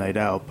terms of a night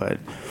out, but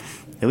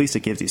at least it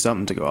gives you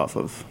something to go off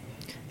of.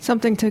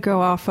 Something to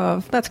go off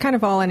of. That's kind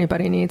of all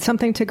anybody needs.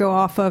 Something to go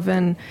off of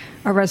in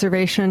a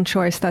reservation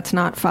choice that's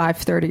not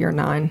 5:30 or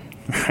 9.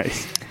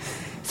 Right.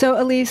 So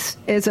Elise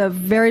is a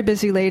very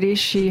busy lady.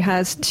 She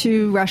has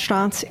 2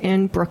 restaurants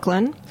in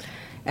Brooklyn,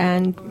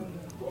 and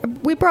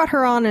we brought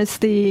her on as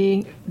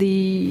the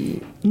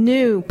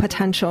new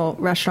potential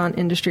restaurant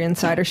industry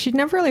insider. She'd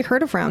never really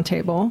heard of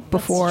RoundTable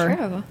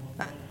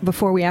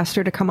before we asked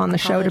her to come on the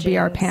show to be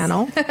our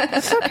panel.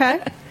 It's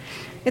okay.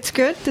 It's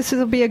good. This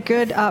will be a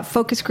good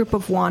focus group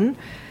of 1.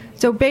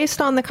 So based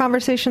on the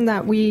conversations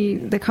that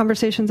we've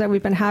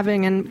been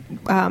having,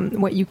 and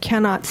what you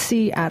cannot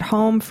see at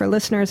home for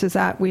listeners is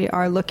that we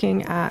are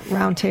looking at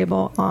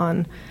RoundTable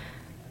on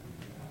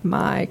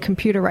my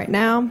computer right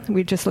now.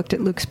 We just looked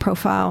at Luke's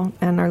profile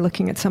and are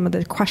looking at some of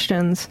the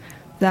questions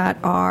that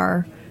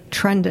are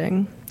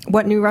trending.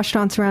 What new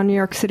restaurants around New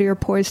York City are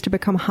poised to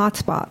become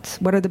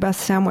hotspots? What are the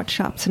best sandwich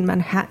shops in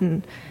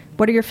Manhattan?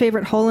 What are your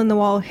favorite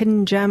hole-in-the-wall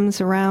hidden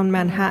gems around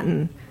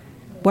Manhattan?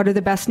 What are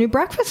the best new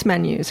breakfast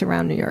menus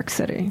around New York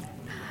City?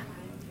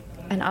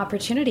 An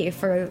opportunity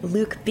for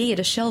Luke B.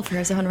 to shill for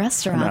his own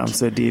restaurant. No, I'm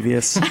so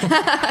devious.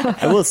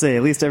 I will say,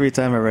 at least every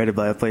time I write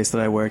about a place that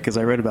I work, because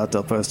I read about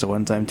Del Posto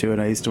one time too,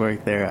 and I used to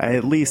work there, I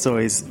at least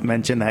always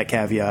mention that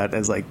caveat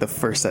as like the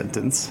first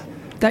sentence.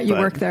 That you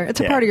work there. It's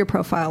a part of your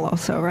profile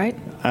also, right?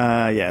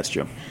 Yeah, it's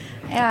true.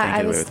 Yeah,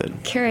 I was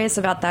curious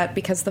about that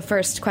because the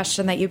first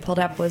question that you pulled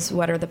up was,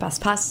 what are the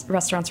best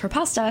restaurants for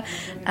pasta?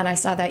 And I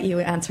saw that you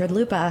answered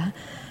Lupa,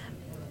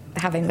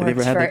 having worked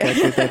for... Have you ever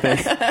had the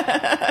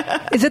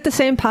cacio Is it the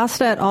same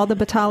pasta at all the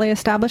Battaglia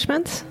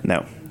establishments?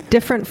 No.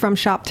 Different from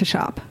shop to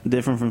shop?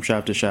 Different from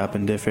shop to shop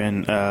and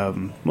different...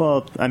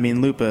 well, I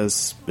mean, Lupa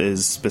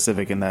is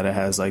specific in that it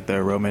has like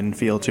the Roman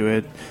feel to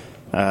it.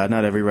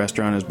 Not every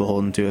restaurant is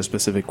beholden to a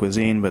specific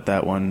cuisine, but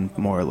that one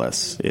more or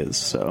less is.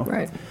 So.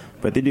 Right.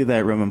 But they do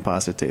that Roman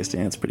pasta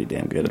tasting. It's pretty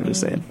damn good, I'm just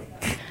saying.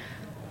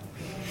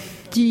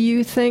 Do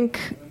you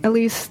think,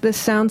 Elise, this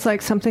sounds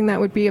like something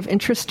that would be of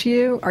interest to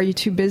you? Are you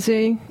too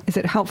busy? Is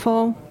it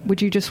helpful?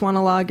 Would you just want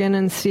to log in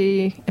and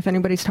see if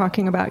anybody's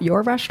talking about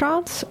your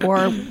restaurants?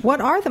 Or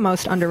what are the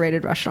most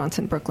underrated restaurants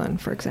in Brooklyn,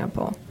 for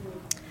example?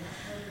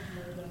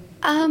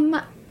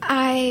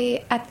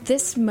 I, at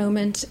this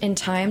moment in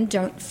time,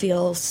 don't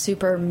feel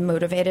super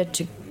motivated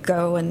to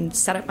go and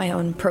set up my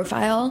own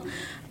profile.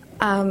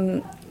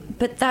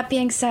 But that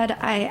being said,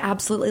 I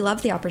absolutely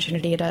love the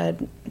opportunity to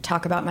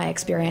talk about my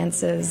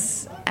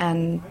experiences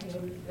and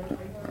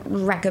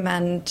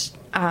recommend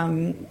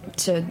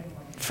to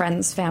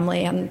friends,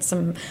 family, and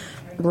some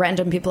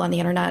random people on the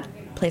internet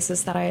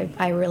places that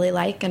I really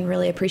like and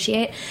really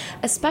appreciate,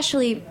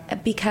 especially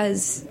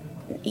because,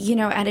 you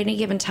know, at any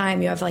given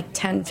time you have like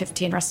 10,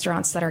 15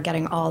 restaurants that are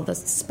getting all the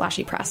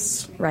splashy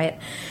press, right?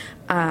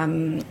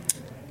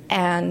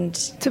 And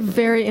it's a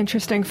very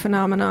interesting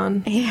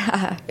phenomenon.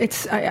 Yeah.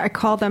 I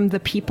call them the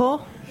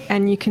people,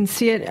 and you can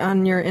see it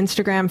on your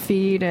Instagram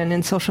feed and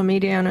in social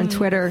media and on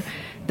Twitter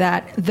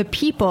that the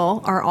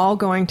people are all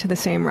going to the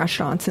same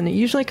restaurants, and it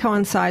usually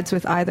coincides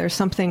with either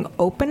something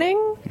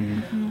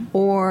opening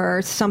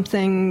or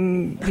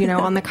something, you know,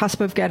 on the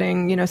cusp of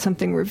getting, you know,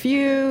 something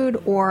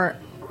reviewed, or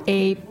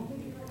a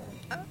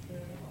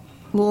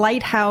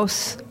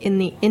lighthouse in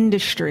the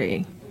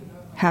industry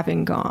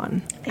having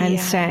gone and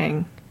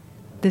saying,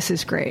 this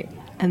is great.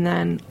 And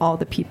then all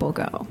the people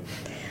go.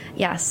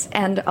 Yes.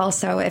 And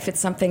also if it's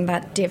something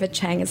that David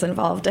Chang is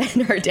involved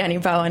in or Danny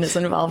Bowen is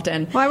involved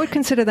in. Well, I would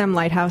consider them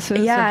lighthouses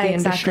of the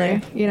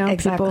industry. You know,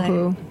 people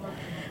who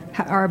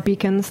are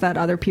beacons that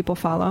other people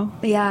follow.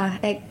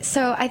 Yeah.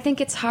 So I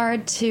think it's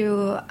hard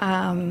to,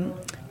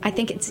 I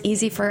think it's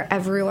easy for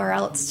everywhere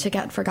else to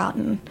get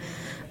forgotten.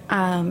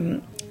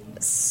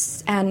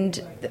 And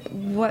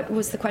what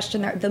was the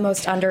question there? The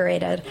most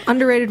underrated?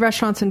 Underrated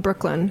restaurants in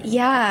Brooklyn.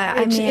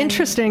 Yeah. It's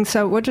interesting.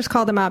 So we'll just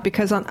call them out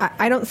because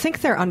I don't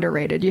think they're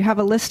underrated. You have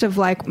a list of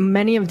like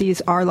many of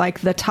these are like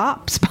the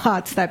top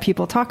spots that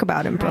people talk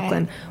about in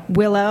Brooklyn. Right.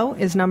 Willow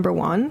is number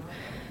 1.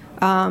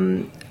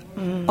 Okinomi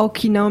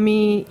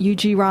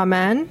Yuji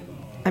Ramen.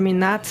 I mean,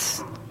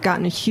 that's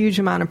gotten a huge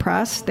amount of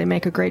press. They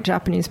make a great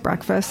Japanese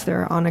breakfast.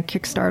 They're on a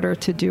Kickstarter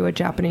to do a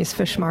Japanese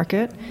fish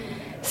market.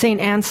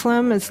 St.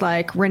 Anselm is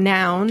like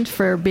renowned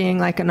for being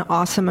like an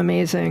awesome,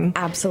 amazing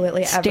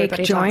absolutely steak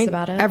everybody joint. Talks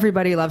about it.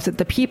 Everybody loves it.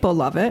 The people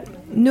love it.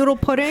 Noodle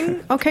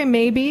pudding, okay,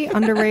 maybe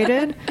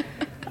underrated.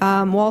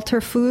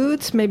 Walter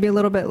Foods, maybe a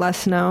little bit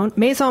less known.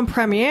 Maison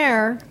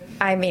Premiere.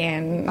 I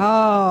mean,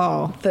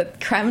 the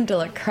creme de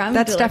la creme.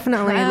 That's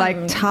definitely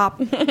like top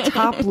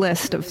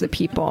list of the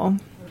people.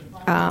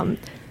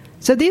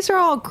 So these are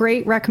all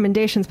great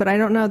recommendations, but I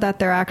don't know that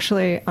they're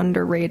actually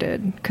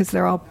underrated because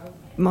they're all.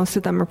 Most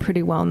of them are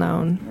pretty well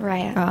known.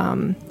 Right.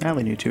 I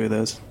only knew 2 of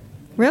those.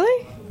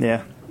 Really?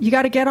 Yeah. You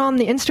got to get on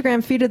the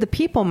Instagram feed of the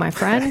people, my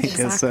friend. I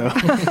guess so.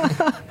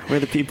 Where are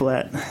the people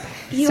at?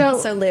 You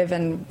also live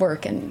and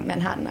work in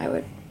Manhattan, I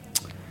would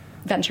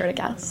venture to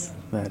guess.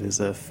 That is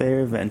a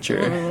fair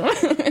venture.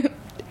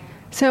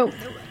 So,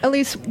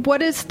 Elise,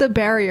 what is the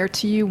barrier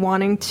to you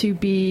wanting to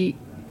be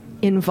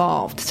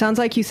involved? Sounds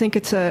like you think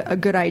it's a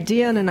good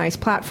idea and a nice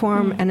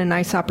platform and a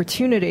nice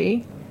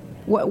opportunity.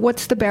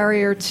 What's the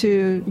barrier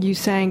to you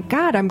saying,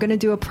 God, I'm going to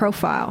do a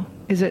profile?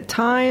 Is it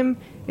time?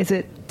 Is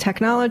it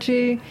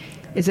technology?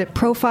 Is it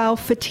profile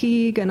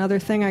fatigue, another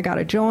thing I got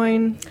to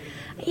join?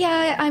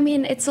 Yeah, I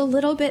mean, it's a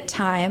little bit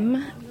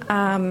time,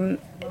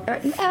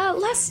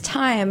 less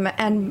time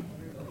and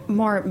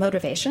more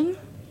motivation.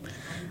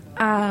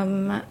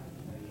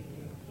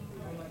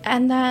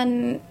 And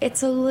then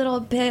it's a little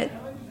bit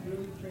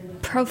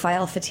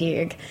profile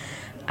fatigue.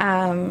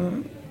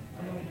 You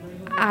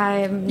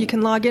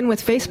can log in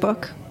with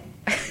Facebook.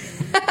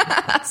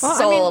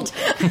 Sold.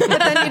 But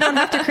then you don't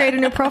have to create a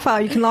new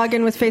profile. You can log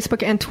in with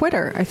Facebook and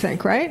Twitter, I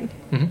think, right?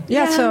 Mm-hmm.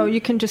 Yeah, so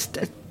you can just,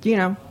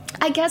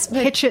 I guess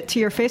pitch it to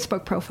your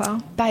Facebook profile.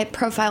 By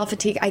profile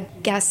fatigue, I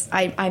guess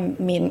I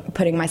mean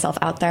putting myself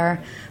out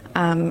there.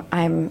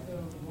 I'm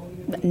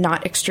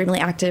not extremely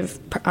active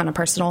on a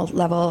personal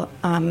level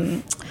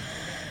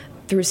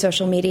through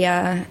social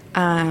media.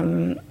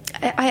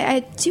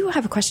 I do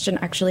have a question,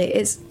 actually.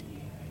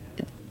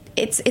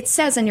 It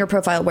says in your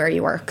profile where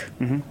you work.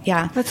 Mm-hmm.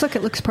 Yeah. Let's look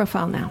at Luke's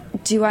profile now.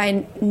 Do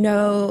I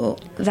know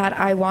that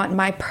I want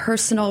my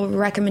personal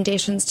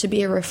recommendations to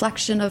be a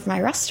reflection of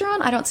my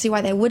restaurant? I don't see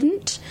why they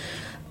wouldn't.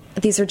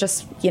 These are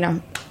just,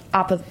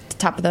 off the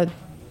top of the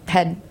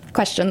head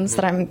questions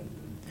that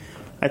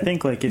I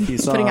think, if you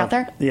saw... putting out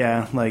there?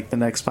 Yeah, the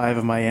next 5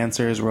 of my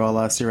answers were all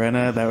La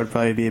Sirena. That would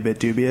probably be a bit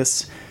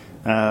dubious.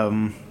 But,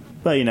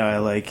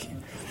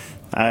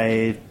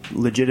 I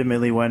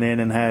legitimately went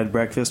in and had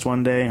breakfast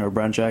one day, or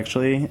brunch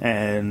actually,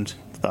 and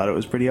thought it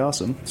was pretty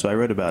awesome. So I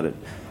wrote about it.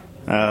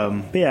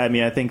 But yeah,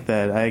 I think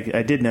that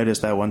I did notice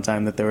that one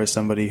time that there was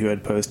somebody who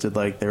had posted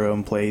their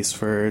own place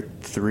for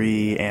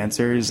 3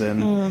 answers,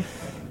 and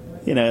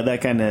that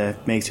kind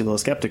of makes you a little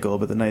skeptical.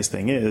 But the nice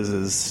thing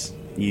is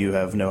you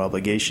have no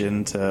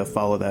obligation to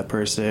follow that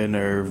person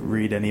or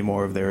read any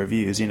more of their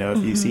reviews.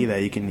 If you see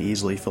that, you can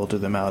easily filter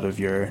them out of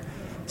your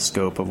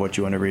scope of what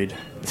you want to read.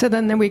 So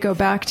then we go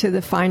back to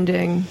the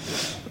finding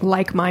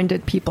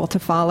like-minded people to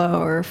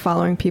follow, or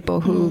following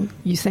people who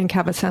you think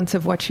have a sense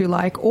of what you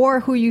like, or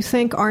who you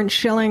think aren't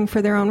shilling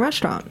for their own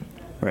restaurant.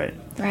 Right.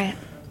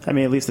 At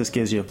least this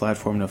gives you a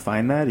platform to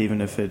find that, even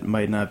if it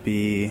might not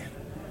be,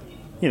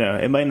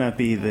 it might not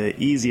be the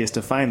easiest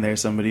to find there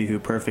somebody who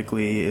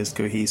perfectly is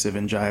cohesive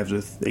and jives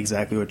with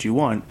exactly what you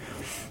want,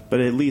 but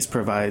at least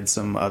provides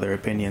some other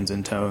opinions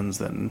and tones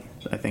than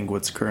I think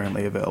what's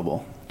currently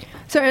available.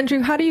 So,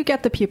 Andrew, how do you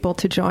get the people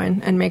to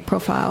join and make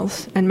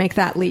profiles and make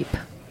that leap?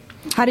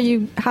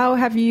 How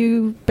have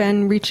you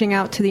been reaching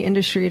out to the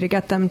industry to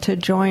get them to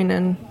join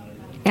and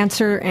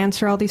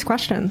answer all these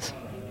questions?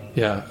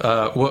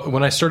 Yeah.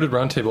 When I started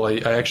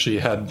RoundTable, I actually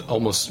had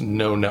almost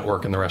no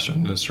network in the restaurant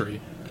industry.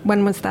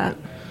 When was that?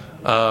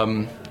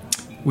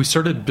 We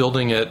started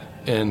building it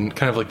in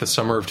kind of the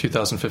summer of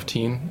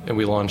 2015, and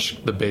we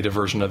launched the beta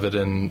version of it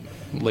in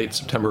late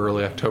September,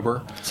 early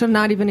October. So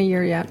not even a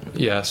year yet.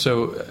 Yeah,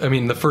 so,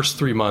 the first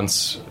 3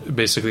 months,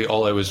 basically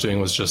all I was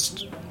doing was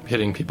just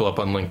hitting people up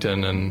on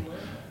LinkedIn and,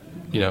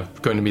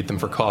 going to meet them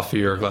for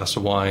coffee or a glass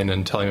of wine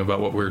and telling them about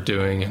what we were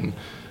doing, and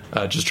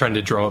just trying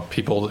to draw up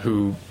people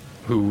who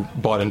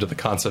bought into the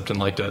concept and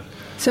liked it.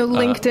 So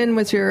LinkedIn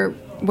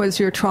was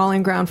your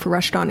trawling ground for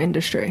restaurant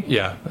industry.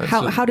 Yeah.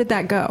 How did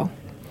that go?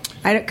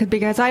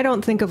 Because I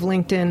don't think of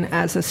LinkedIn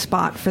as a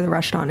spot for the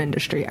restaurant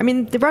industry.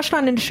 The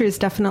restaurant industry is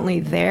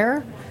definitely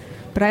there,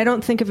 but I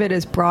don't think of it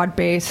as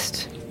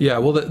broad-based. Yeah,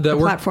 well, that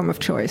platform of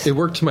choice. It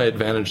worked to my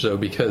advantage, though,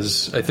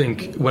 because I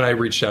think when I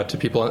reached out to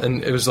people,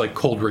 and it was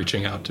cold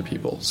reaching out to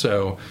people.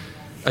 So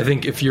I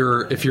think if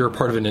you're a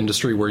part of an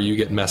industry where you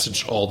get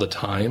messaged all the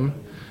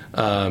time,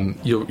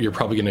 you're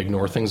probably going to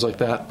ignore things like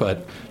that.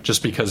 But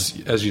just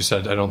because, as you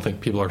said, I don't think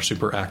people are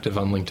super active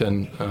on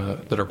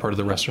LinkedIn that are part of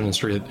the restaurant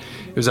industry.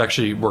 It was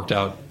actually worked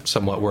out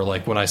somewhat where,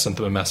 when I sent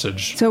them a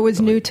message. So it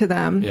was new to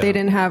them. Yeah. They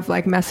didn't have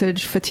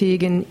message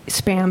fatigue and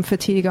spam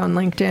fatigue on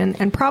LinkedIn.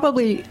 And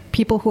probably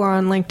people who are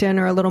on LinkedIn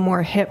are a little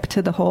more hip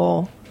to the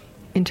whole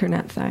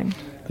internet thing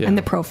and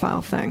the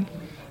profile thing.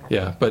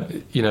 Yeah, but,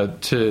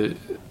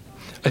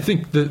 I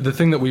think the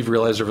thing that we've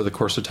realized over the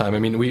course of time,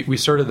 we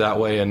started that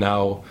way, and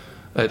now...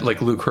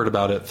 Luke heard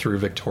about it through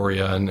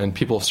Victoria, and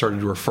people have started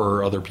to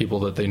refer other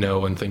people that they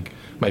know and think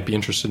might be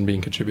interested in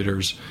being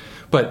contributors.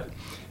 But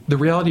the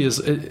reality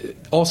is,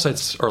 all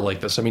sites are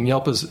like this.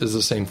 Yelp is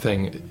the same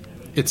thing.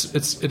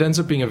 It ends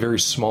up being a very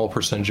small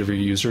percentage of your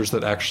users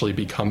that actually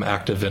become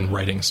active in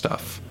writing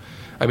stuff.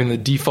 The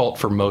default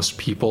for most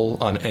people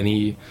on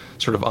any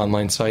sort of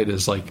online site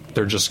is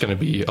they're just going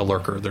to be a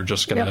lurker. They're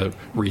just going to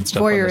read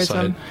stuff Voyeurism.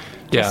 on the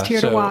site. Just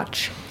here to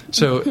watch.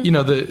 So,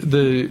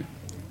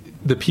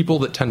 the people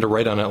that tend to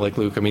write on it, like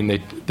Luke,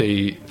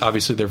 they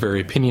obviously they're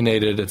very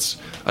opinionated. It's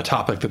a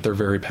topic that they're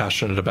very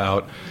passionate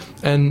about,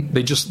 and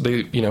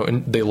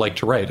they like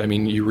to write.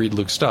 You read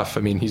Luke's stuff.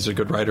 He's a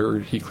good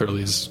writer. He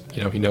clearly is.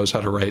 He knows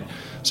how to write.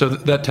 So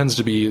that tends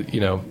to be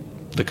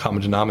the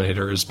common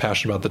denominator is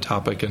passionate about the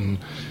topic and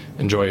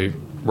enjoy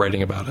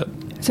writing about it.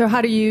 So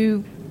how do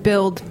you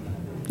build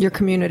your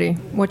community?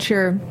 What's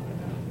your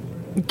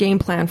game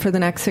plan for the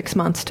next 6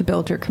 months to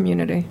build your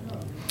community?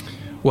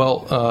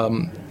 Well,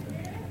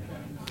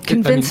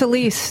 convince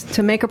Elise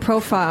to make a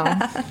profile.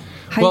 How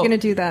are you going to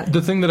do that?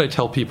 The thing that I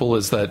tell people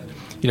is that,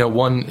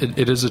 one,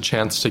 it is a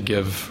chance to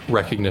give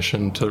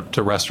recognition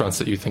to restaurants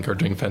that you think are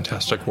doing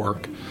fantastic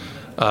work.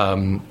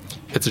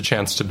 It's a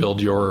chance to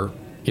build your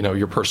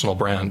personal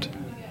brand,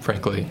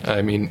 frankly.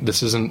 I mean,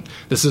 this isn't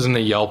a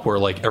Yelp where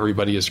like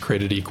everybody is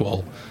created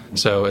equal.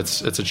 So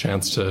it's a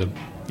chance to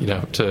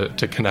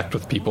connect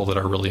with people that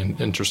are really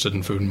interested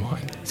in food and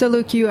wine. So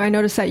Luke, I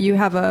noticed that you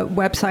have a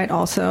website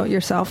also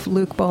yourself,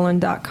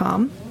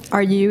 lukeboland.com.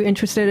 Are you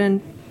interested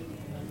in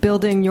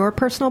building your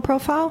personal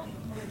profile?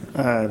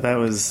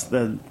 That's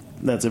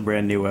a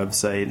brand new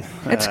website.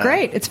 It's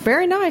great. It's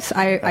very nice.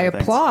 I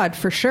applaud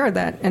for sure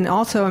that, and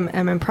also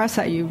I'm impressed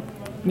that you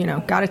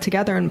got it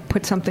together and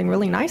put something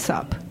really nice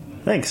up.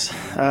 Thanks.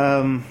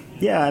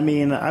 Yeah, I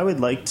mean, I would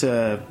like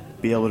to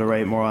be able to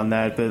write more on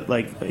that, but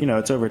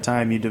it's over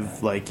time. You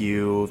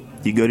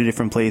go to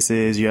different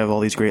places. You have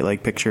all these great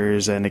like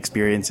pictures and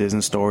experiences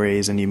and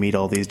stories, and you meet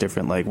all these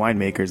different like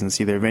winemakers and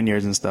see their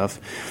vineyards and stuff.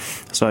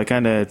 So I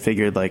kind of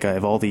figured like I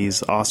have all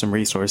these awesome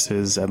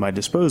resources at my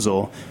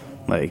disposal.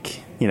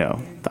 Like,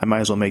 I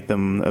might as well make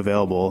them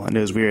available. And it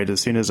was weird.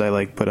 As soon as I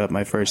like put up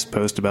my first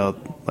post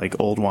about like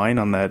old wine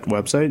on that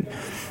website,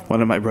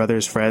 one of my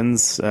brother's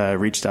friends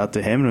reached out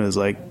to him and was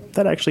like,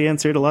 that actually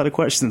answered a lot of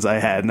questions I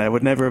had, and I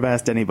would never have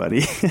asked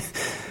anybody.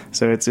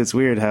 So it's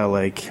weird how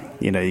like,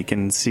 you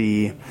can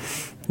see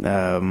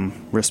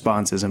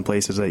responses in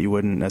places that you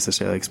wouldn't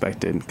necessarily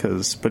expect it,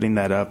 because putting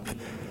that up,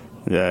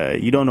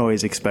 you don't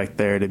always expect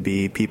there to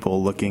be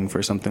people looking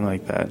for something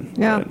like that.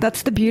 Yeah, but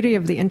that's the beauty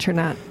of the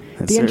internet.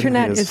 The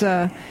internet is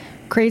a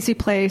crazy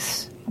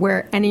place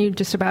where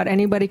just about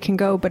anybody can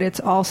go, but it's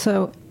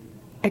also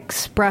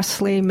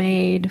expressly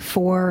made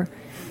for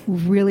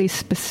really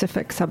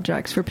specific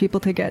subjects, for people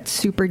to get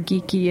super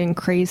geeky and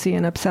crazy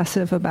and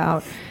obsessive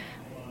about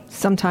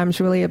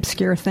sometimes really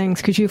obscure things,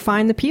 because you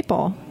find the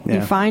people. Yeah.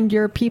 You find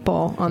your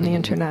people on the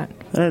internet.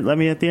 I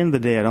mean, at the end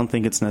of the day, I don't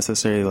think it's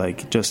necessarily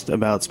like just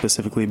about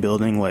specifically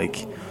building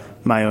like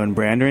my own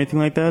brand or anything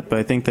like that, but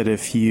I think that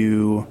if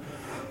you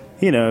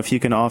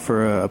can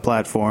offer a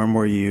platform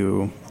where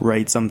you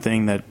write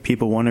something that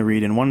people want to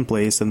read in one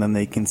place and then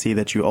they can see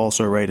that you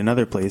also write in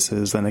other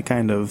places, then it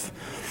kind of,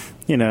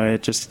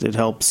 it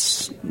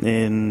helps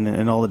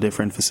in all the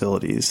different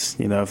facilities.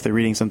 If they're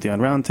reading something on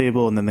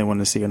RoundTable and then they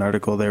want to see an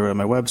article there on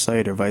my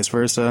website or vice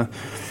versa,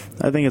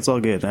 I think it's all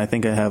good. I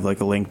think I have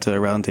like a link to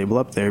RoundTable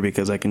up there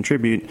because I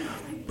contribute.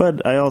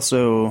 But I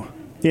also,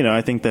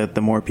 I think that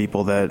the more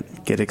people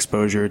that get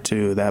exposure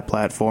to that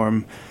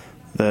platform,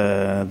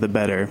 the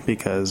better,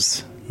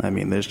 because I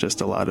mean there's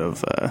just a lot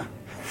of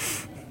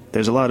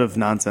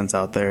nonsense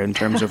out there in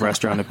terms of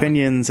restaurant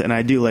opinions, and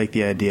I do like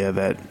the idea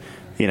that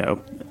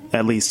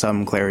at least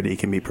some clarity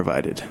can be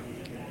provided,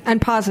 and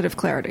positive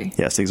clarity.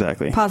 Yes,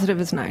 exactly. Positive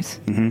is nice.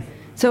 Mm-hmm.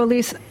 So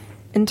Elise,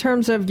 in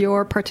terms of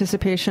your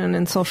participation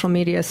in social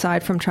media,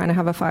 aside from trying to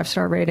have a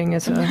 5-star rating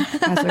as a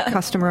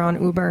customer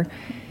on Uber,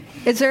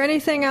 is there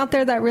anything out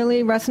there that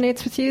really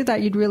resonates with you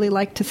that you'd really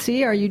like to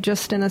see? Are you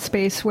just in a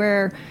space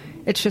where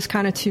it's just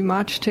kind of too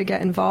much to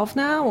get involved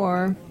now?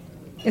 Or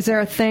is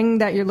there a thing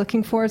that you're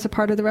looking for as a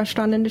part of the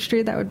restaurant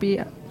industry that would be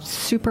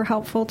super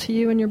helpful to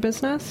you in your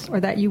business, or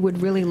that you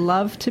would really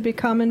love to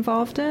become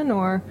involved in?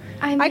 Or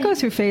I go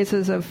through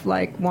phases of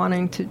like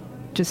wanting to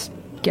just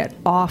get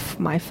off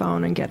my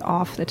phone and get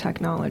off the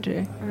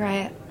technology.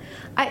 Right.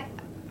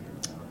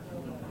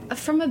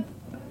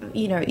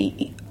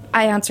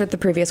 I answered the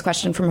previous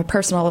question from a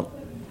personal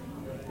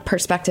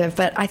perspective,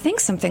 but I think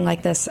something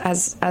like this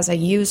as a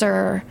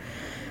user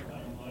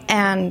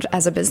and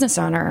as a business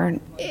owner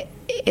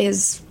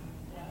is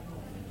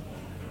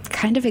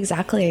kind of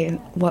exactly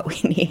what we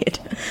need.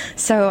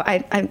 So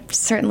I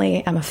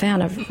certainly am a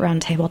fan of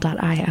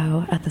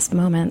RoundTable.io at this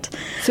moment.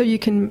 So you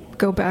can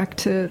go back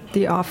to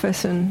the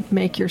office and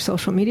make your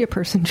social media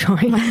person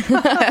join.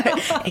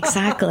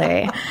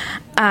 Exactly.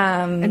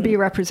 And be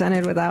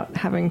represented without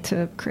having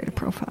to create a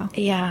profile.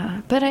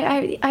 Yeah, but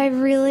I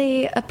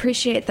really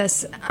appreciate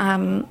this.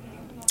 I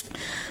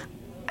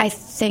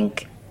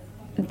think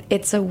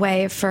it's a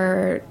way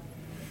for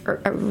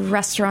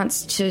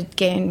restaurants to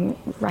gain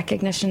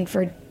recognition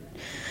for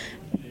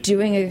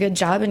doing a good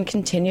job and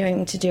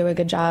continuing to do a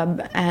good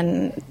job,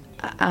 and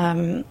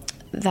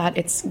that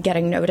it's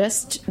getting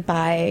noticed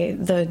by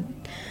the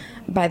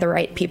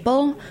right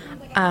people,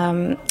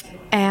 and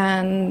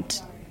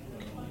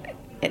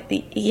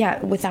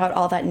without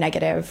all that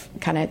negative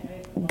kind of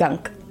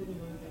gunk.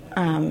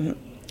 I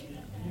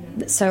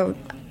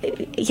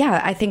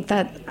think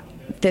that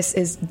this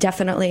is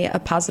definitely a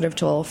positive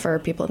tool for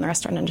people in the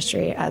restaurant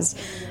industry as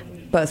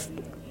both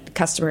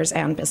customers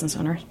and business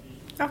owners.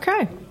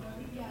 Okay.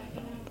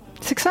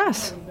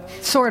 Success.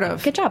 Sort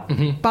of. Good job.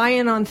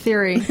 Buy-in on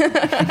theory. We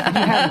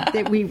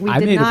I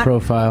did made not, a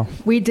profile.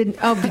 We did.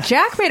 Oh,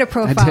 Jack made a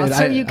profile. did.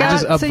 So you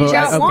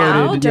got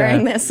one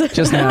during this.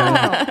 Just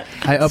now.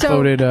 I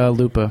uploaded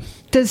Lupa.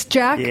 Does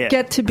Jack Yeah.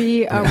 get to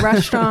be a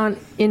restaurant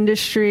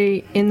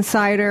industry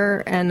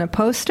insider and a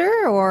poster,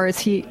 or is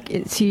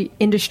he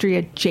industry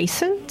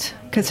adjacent?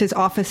 Because his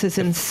office is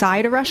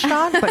inside a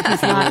restaurant, but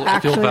he's not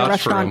actually a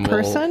restaurant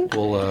person.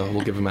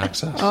 We'll give him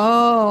access.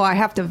 Oh, I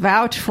have to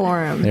vouch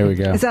for him. There we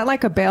go. Is that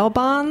like a bail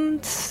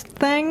bonds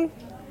thing?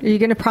 Are you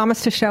going to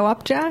promise to show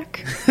up,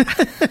 Jack?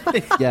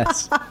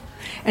 Yes.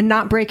 And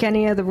not break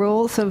any of the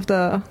rules of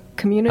the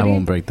community? I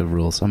won't break the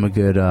rules. I'm a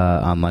good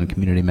online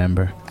community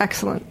member.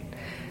 Excellent.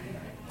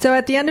 So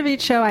at the end of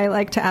each show, I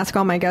like to ask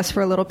all my guests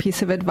for a little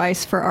piece of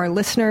advice for our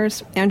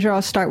listeners. Andrew,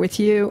 I'll start with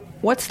you.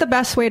 What's the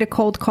best way to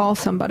cold call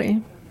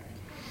somebody?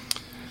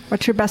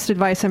 What's your best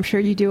advice? I'm sure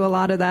you do a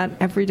lot of that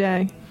every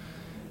day.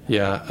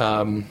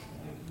 Yeah.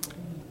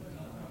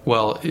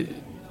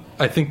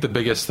 I think the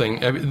biggest thing,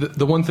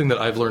 the one thing that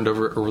I've learned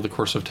over the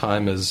course of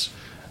time is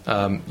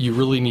you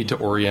really need to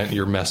orient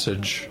your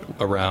message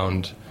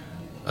around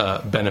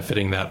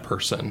benefiting that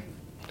person.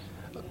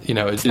 You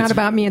know, it's not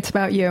about me; it's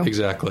about you.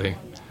 Exactly.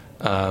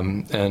 I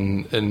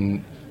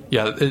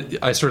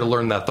sort of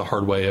learned that the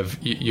hard way. Of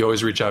you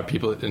always reach out to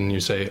people and you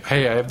say,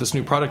 "Hey, I have this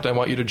new product. I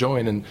want you to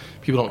join," and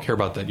people don't care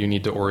about that. You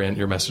need to orient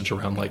your message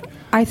around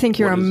I think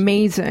you're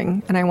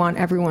amazing, and I want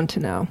everyone to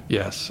know.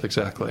 Yes,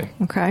 exactly.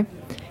 Okay.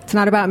 It's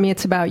not about me,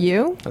 it's about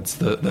you. That's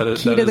the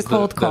key to the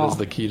cold call. That is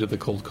the key to the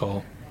cold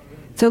call.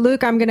 So,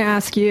 Luke, I'm going to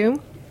ask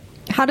you,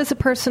 how does a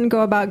person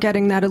go about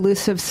getting that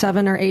elusive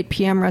 7 or 8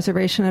 p.m.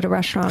 reservation at a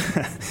restaurant?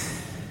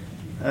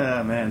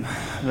 Oh, man.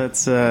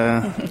 That's...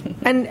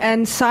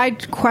 And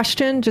side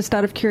question, just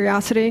out of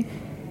curiosity,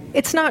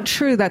 it's not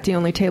true that the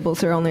only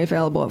tables are only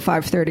available at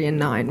 5:30 and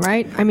 9,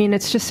 right? I mean,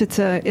 it's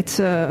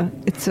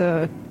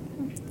a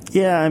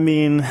Yeah, I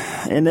mean...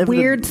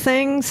 weird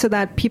thing so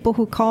that people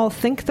who call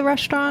think the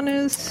restaurant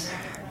is...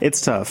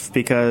 It's tough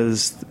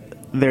because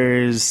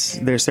there's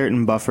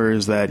certain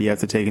buffers that you have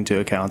to take into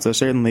account. So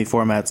certainly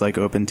formats like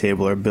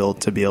OpenTable are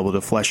built to be able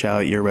to flesh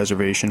out your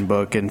reservation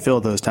book and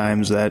fill those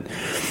times that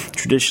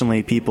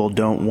traditionally people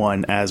don't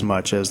want as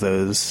much as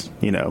those,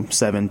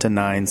 7 to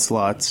 9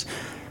 slots.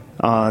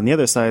 On the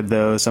other side,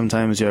 though,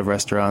 sometimes you have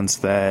restaurants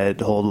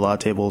that hold a lot of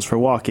tables for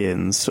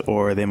walk-ins,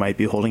 or they might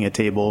be holding a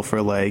table for,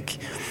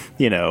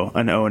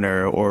 an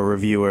owner or a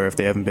reviewer if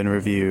they haven't been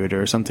reviewed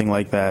or something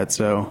like that.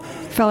 So,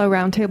 fellow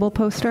RoundTable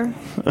poster?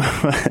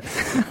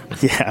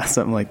 Yeah,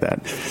 something like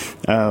that.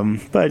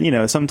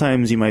 But,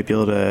 sometimes you might be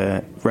able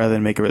to, rather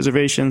than make a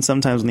reservation,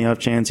 sometimes on the off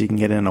chance you can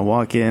get in a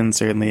walk-in.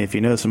 Certainly if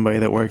you know somebody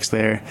that works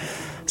there,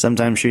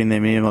 sometimes shooting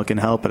them an email can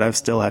help, but I've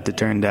still had to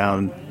turn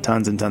down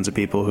tons and tons of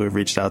people who have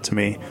reached out to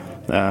me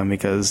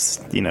because,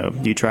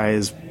 you try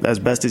as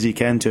best as you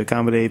can to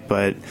accommodate,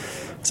 but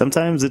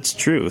sometimes it's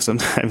true.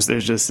 Sometimes there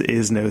just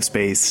is no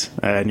space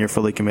and you're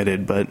fully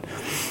committed, but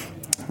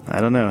I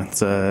don't know.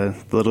 It's a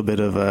little bit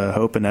of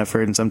hope and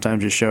effort, and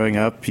sometimes just showing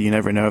up. You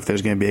never know if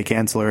there's going to be a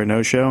cancel or a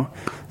no-show,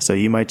 so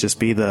you might just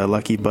be the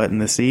lucky butt in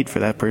the seat for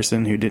that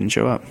person who didn't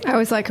show up. I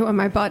always like it when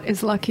my butt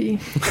is lucky.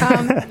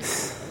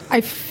 I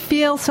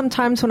feel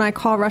sometimes when I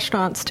call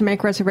restaurants to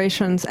make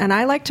reservations, and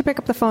I like to pick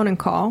up the phone and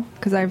call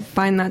because I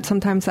find that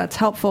sometimes that's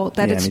helpful,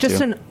 that it's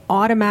just an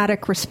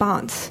automatic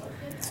response.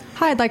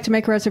 Hi, I'd like to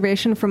make a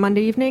reservation for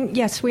Monday evening.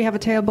 Yes, we have a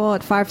table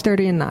at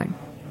 5:30 and 9.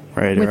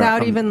 Right.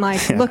 Without even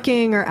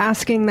looking or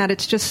asking, that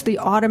it's just the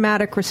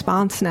automatic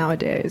response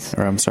nowadays.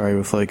 Or I'm sorry,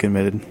 we're fully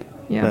committed.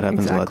 Yeah, that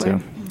happens exactly. a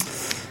lot too.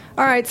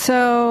 All right,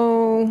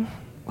 so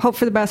hope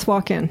for the best,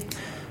 walk in.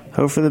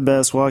 Hope for the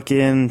best, walk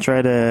in,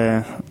 try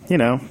to,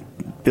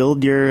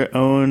 build your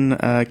own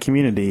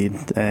community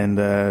and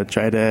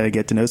try to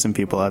get to know some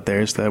people out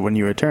there so that when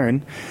you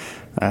return,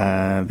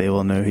 they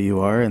will know who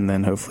you are and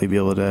then hopefully be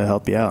able to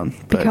help you out.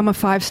 Become a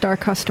 5-star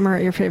customer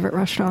at your favorite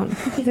restaurant.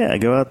 Yeah,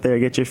 go out there,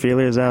 get your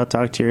feelers out,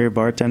 talk to your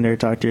bartender,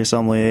 talk to your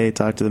sommelier,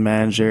 talk to the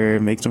manager,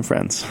 make some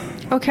friends.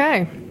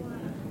 Okay.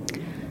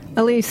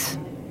 Elise,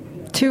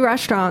 2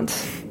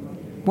 restaurants.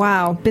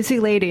 Wow, busy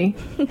lady.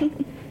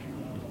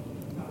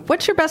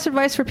 What's your best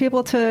advice for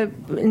people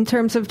in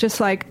terms of just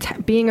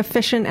being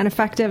efficient and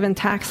effective in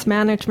tax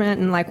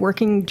management and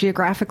working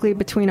geographically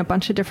between a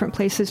bunch of different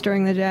places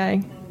during the day?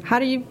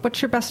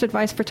 What's your best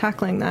advice for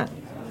tackling that?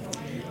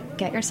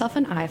 Get yourself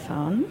an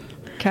iPhone.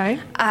 Okay.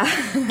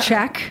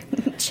 Check.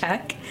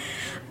 Check.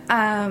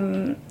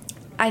 I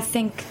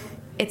think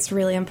it's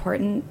really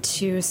important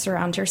to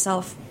surround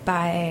yourself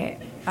by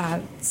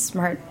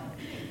smart,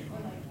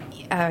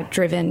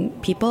 driven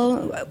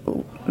people.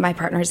 My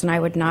partners and I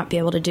would not be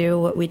able to do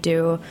what we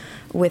do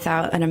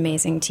without an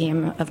amazing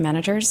team of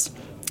managers.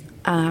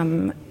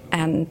 And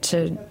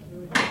to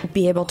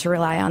be able to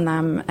rely on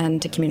them and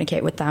to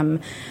communicate with them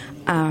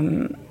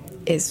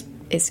is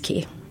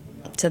key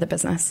to the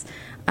business.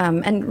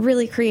 And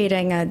really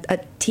creating a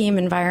team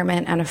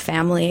environment and a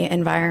family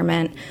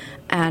environment,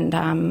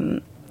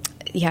 and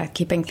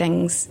keeping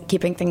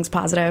things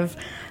positive.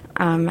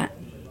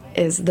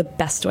 is the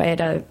best way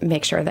to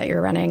make sure that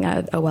you're running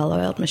a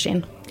well-oiled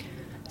machine.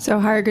 So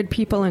hire good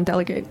people and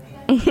delegate.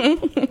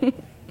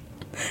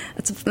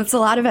 That's a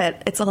lot of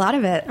it. It's a lot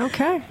of it.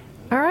 Okay.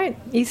 All right.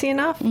 Easy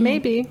enough?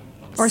 Maybe.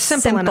 Or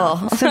simple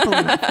enough. Simple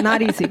enough.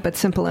 Not easy, but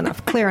simple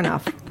enough. Clear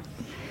enough.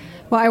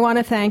 Well, I want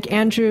to thank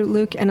Andrew,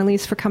 Luke, and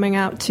Elise for coming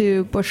out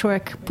to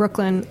Bushwick,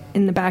 Brooklyn,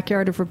 in the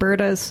backyard of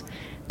Roberta's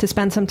to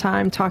spend some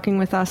time talking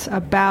with us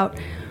about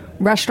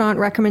restaurant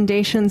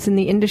recommendations in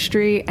the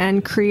industry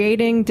and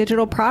creating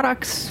digital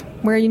products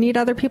where you need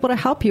other people to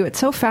help you. It's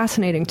so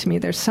fascinating to me.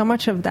 There's so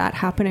much of that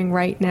happening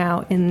right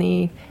now in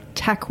the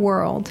tech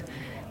world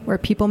where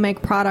people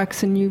make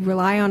products and you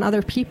rely on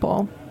other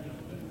people.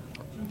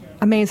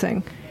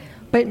 Amazing.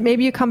 But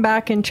maybe you come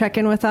back and check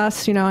in with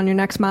us, on your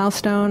next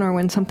milestone or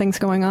when something's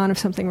going on, if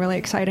something really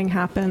exciting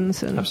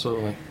happens. And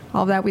absolutely.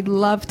 All that. We'd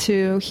love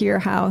to hear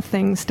how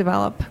things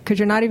develop because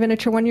you're not even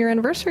at your 1-year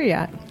anniversary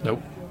yet.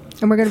 Nope.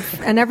 And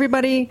and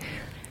everybody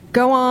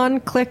go on,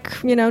 click,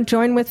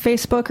 join with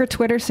Facebook or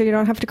Twitter so you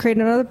don't have to create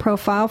another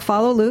profile.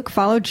 Follow Luke,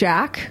 follow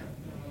Jack.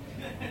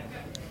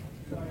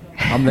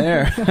 I'm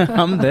there.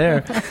 I'm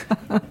there.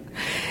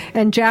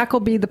 And Jack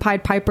will be the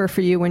Pied Piper for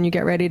you when you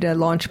get ready to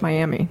launch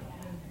Miami.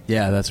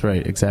 Yeah, that's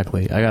right.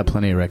 Exactly. I got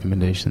plenty of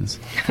recommendations.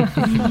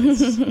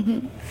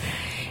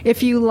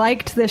 If you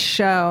liked this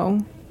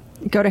show,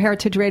 go to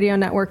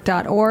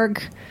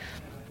heritageradionetwork.org,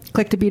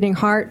 click the beating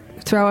heart,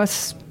 throw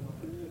us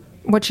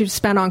what you've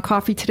spent on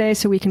coffee today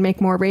so we can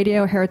make more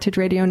radio. Heritage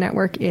Radio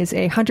Network is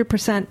a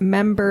 100%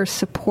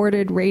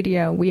 member-supported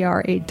radio. We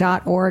are a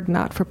 .org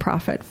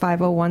not-for-profit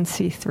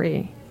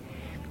 501c3.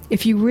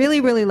 If you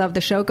really, really love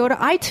the show, go to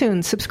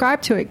iTunes,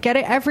 subscribe to it, get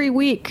it every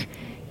week.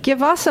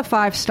 Give us a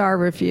 5-star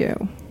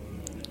review.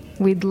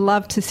 We'd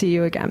love to see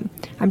you again.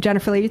 I'm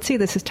Jennifer Liuzzi.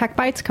 This is Tech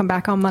Bites. Come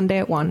back on Monday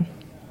at 1.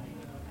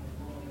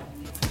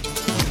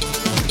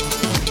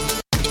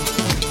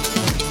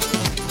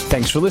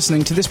 Thanks for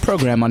listening to this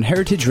program on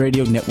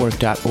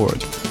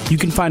heritageradionetwork.org. You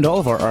can find all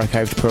of our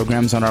archived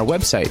programs on our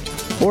website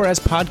or as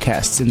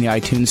podcasts in the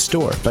iTunes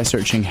Store by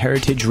searching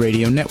Heritage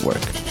Radio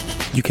Network.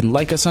 You can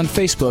like us on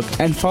Facebook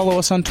and follow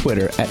us on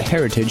Twitter at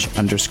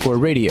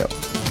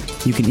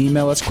 @heritage_radio. You can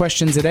email us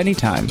questions at any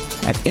time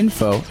at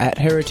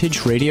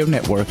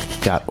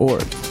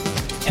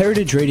info@heritageradionetwork.org.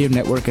 Heritage Radio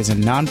Network is a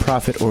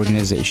nonprofit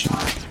organization.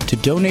 To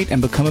donate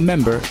and become a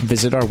member,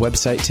 visit our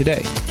website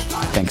today.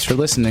 Thanks for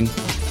listening.